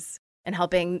years and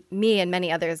helping me and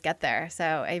many others get there. So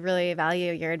I really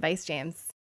value your advice, James.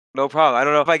 No problem. I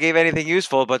don't know if I gave anything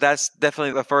useful, but that's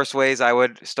definitely the first ways I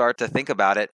would start to think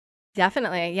about it.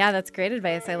 Definitely. Yeah, that's great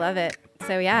advice. I love it.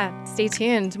 So yeah, stay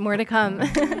tuned. More to come.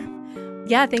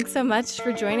 Yeah, thanks so much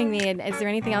for joining me. And is there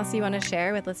anything else you want to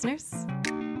share with listeners?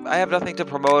 I have nothing to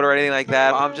promote or anything like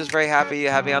that. I'm just very happy you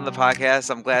have me on the podcast.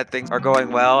 I'm glad things are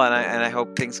going well, and I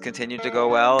hope things continue to go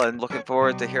well, and looking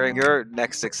forward to hearing your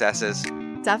next successes.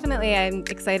 Definitely. I'm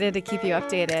excited to keep you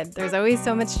updated. There's always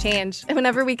so much change.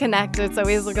 Whenever we connect, it's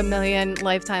always like 1 million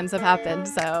lifetimes have happened.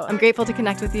 So I'm grateful to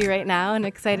connect with you right now and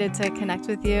excited to connect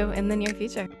with you in the near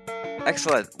future.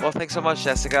 Excellent. Well, thanks so much,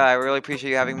 Jessica. I really appreciate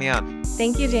you having me on.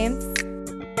 Thank you, James.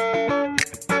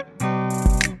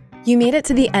 You made it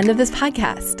to the end of this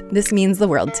podcast. This means the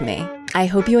world to me. I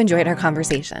hope you enjoyed our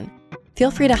conversation.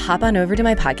 Feel free to hop on over to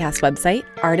my podcast website,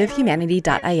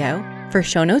 artofhumanity.io, for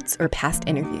show notes or past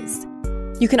interviews.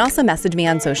 You can also message me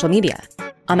on social media.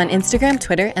 I'm on Instagram,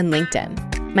 Twitter, and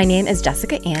LinkedIn. My name is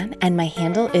Jessica Ann, and my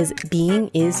handle is Being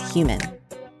is Human.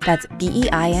 That's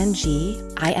BEINGISHUMAN.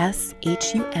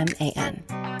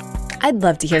 I'd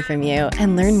love to hear from you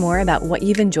and learn more about what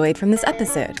you've enjoyed from this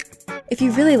episode. If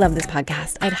you really love this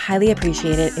podcast, I'd highly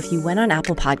appreciate it if you went on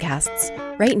Apple Podcasts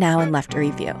right now and left a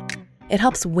review. It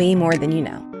helps way more than you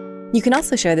know. You can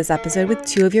also share this episode with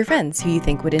 2 of your friends who you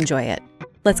think would enjoy it.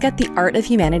 Let's get the Art of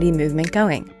Humanity movement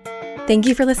going. Thank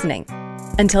you for listening.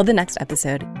 Until the next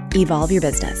episode, evolve your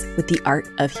business with the Art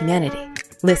of Humanity.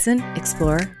 Listen,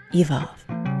 explore, evolve.